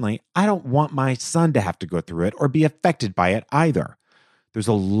importantly, I don't want my son to have to go through it or be affected by it either. There's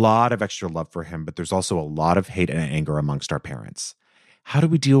a lot of extra love for him, but there's also a lot of hate and anger amongst our parents. How do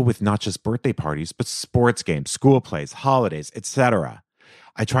we deal with not just birthday parties, but sports games, school plays, holidays, etc.?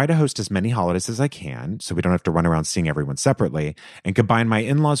 I try to host as many holidays as I can so we don't have to run around seeing everyone separately and combine my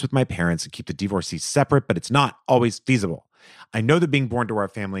in-laws with my parents and keep the divorcees separate, but it's not always feasible. I know that being born to our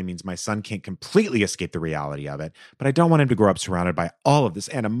family means my son can't completely escape the reality of it, but I don't want him to grow up surrounded by all of this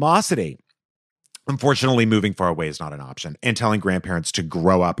animosity. Unfortunately, moving far away is not an option, and telling grandparents to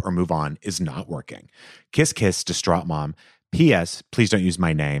grow up or move on is not working. Kiss, kiss, distraught mom. P.S. Please don't use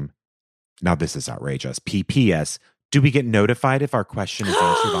my name. Now this is outrageous. P.P.S. Do we get notified if our question is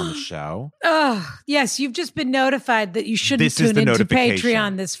answered on the show? Oh, yes. You've just been notified that you shouldn't tune into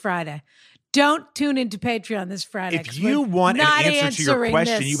Patreon this Friday. Don't tune into Patreon this Friday. If you want an answer to your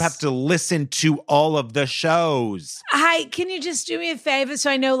question, you have to listen to all of the shows. Hi, can you just do me a favor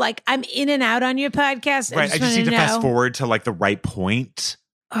so I know, like, I'm in and out on your podcast? Right. I just need to fast forward to, like, the right point.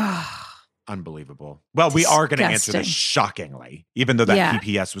 Oh. Unbelievable. Well, we are going to answer this shockingly, even though that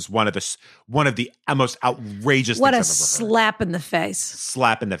PPS was one of the most outrageous things I've ever heard. What a slap in the face.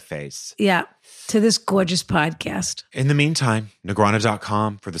 Slap in the face. Yeah. To this gorgeous podcast. In the meantime,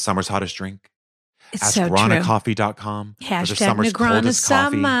 Negrana.com for the summer's hottest drink. It's so true. AskRanaCoffee.com for the summer's coldest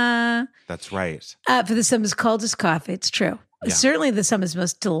coffee. That's right. For the summer's coldest coffee. It's true. Yeah. Certainly the summer's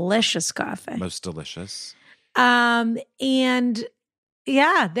most delicious coffee. Most delicious. And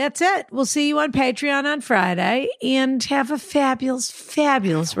yeah, that's it. We'll see you on Patreon on Friday, and have a fabulous,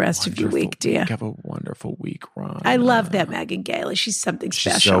 fabulous rest of your week, dear. Have a wonderful week, Ron. I love that Megan Gailey. She's something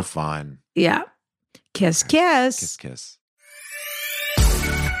special. She's so fun. Yeah. Kiss, kiss. Kiss, kiss.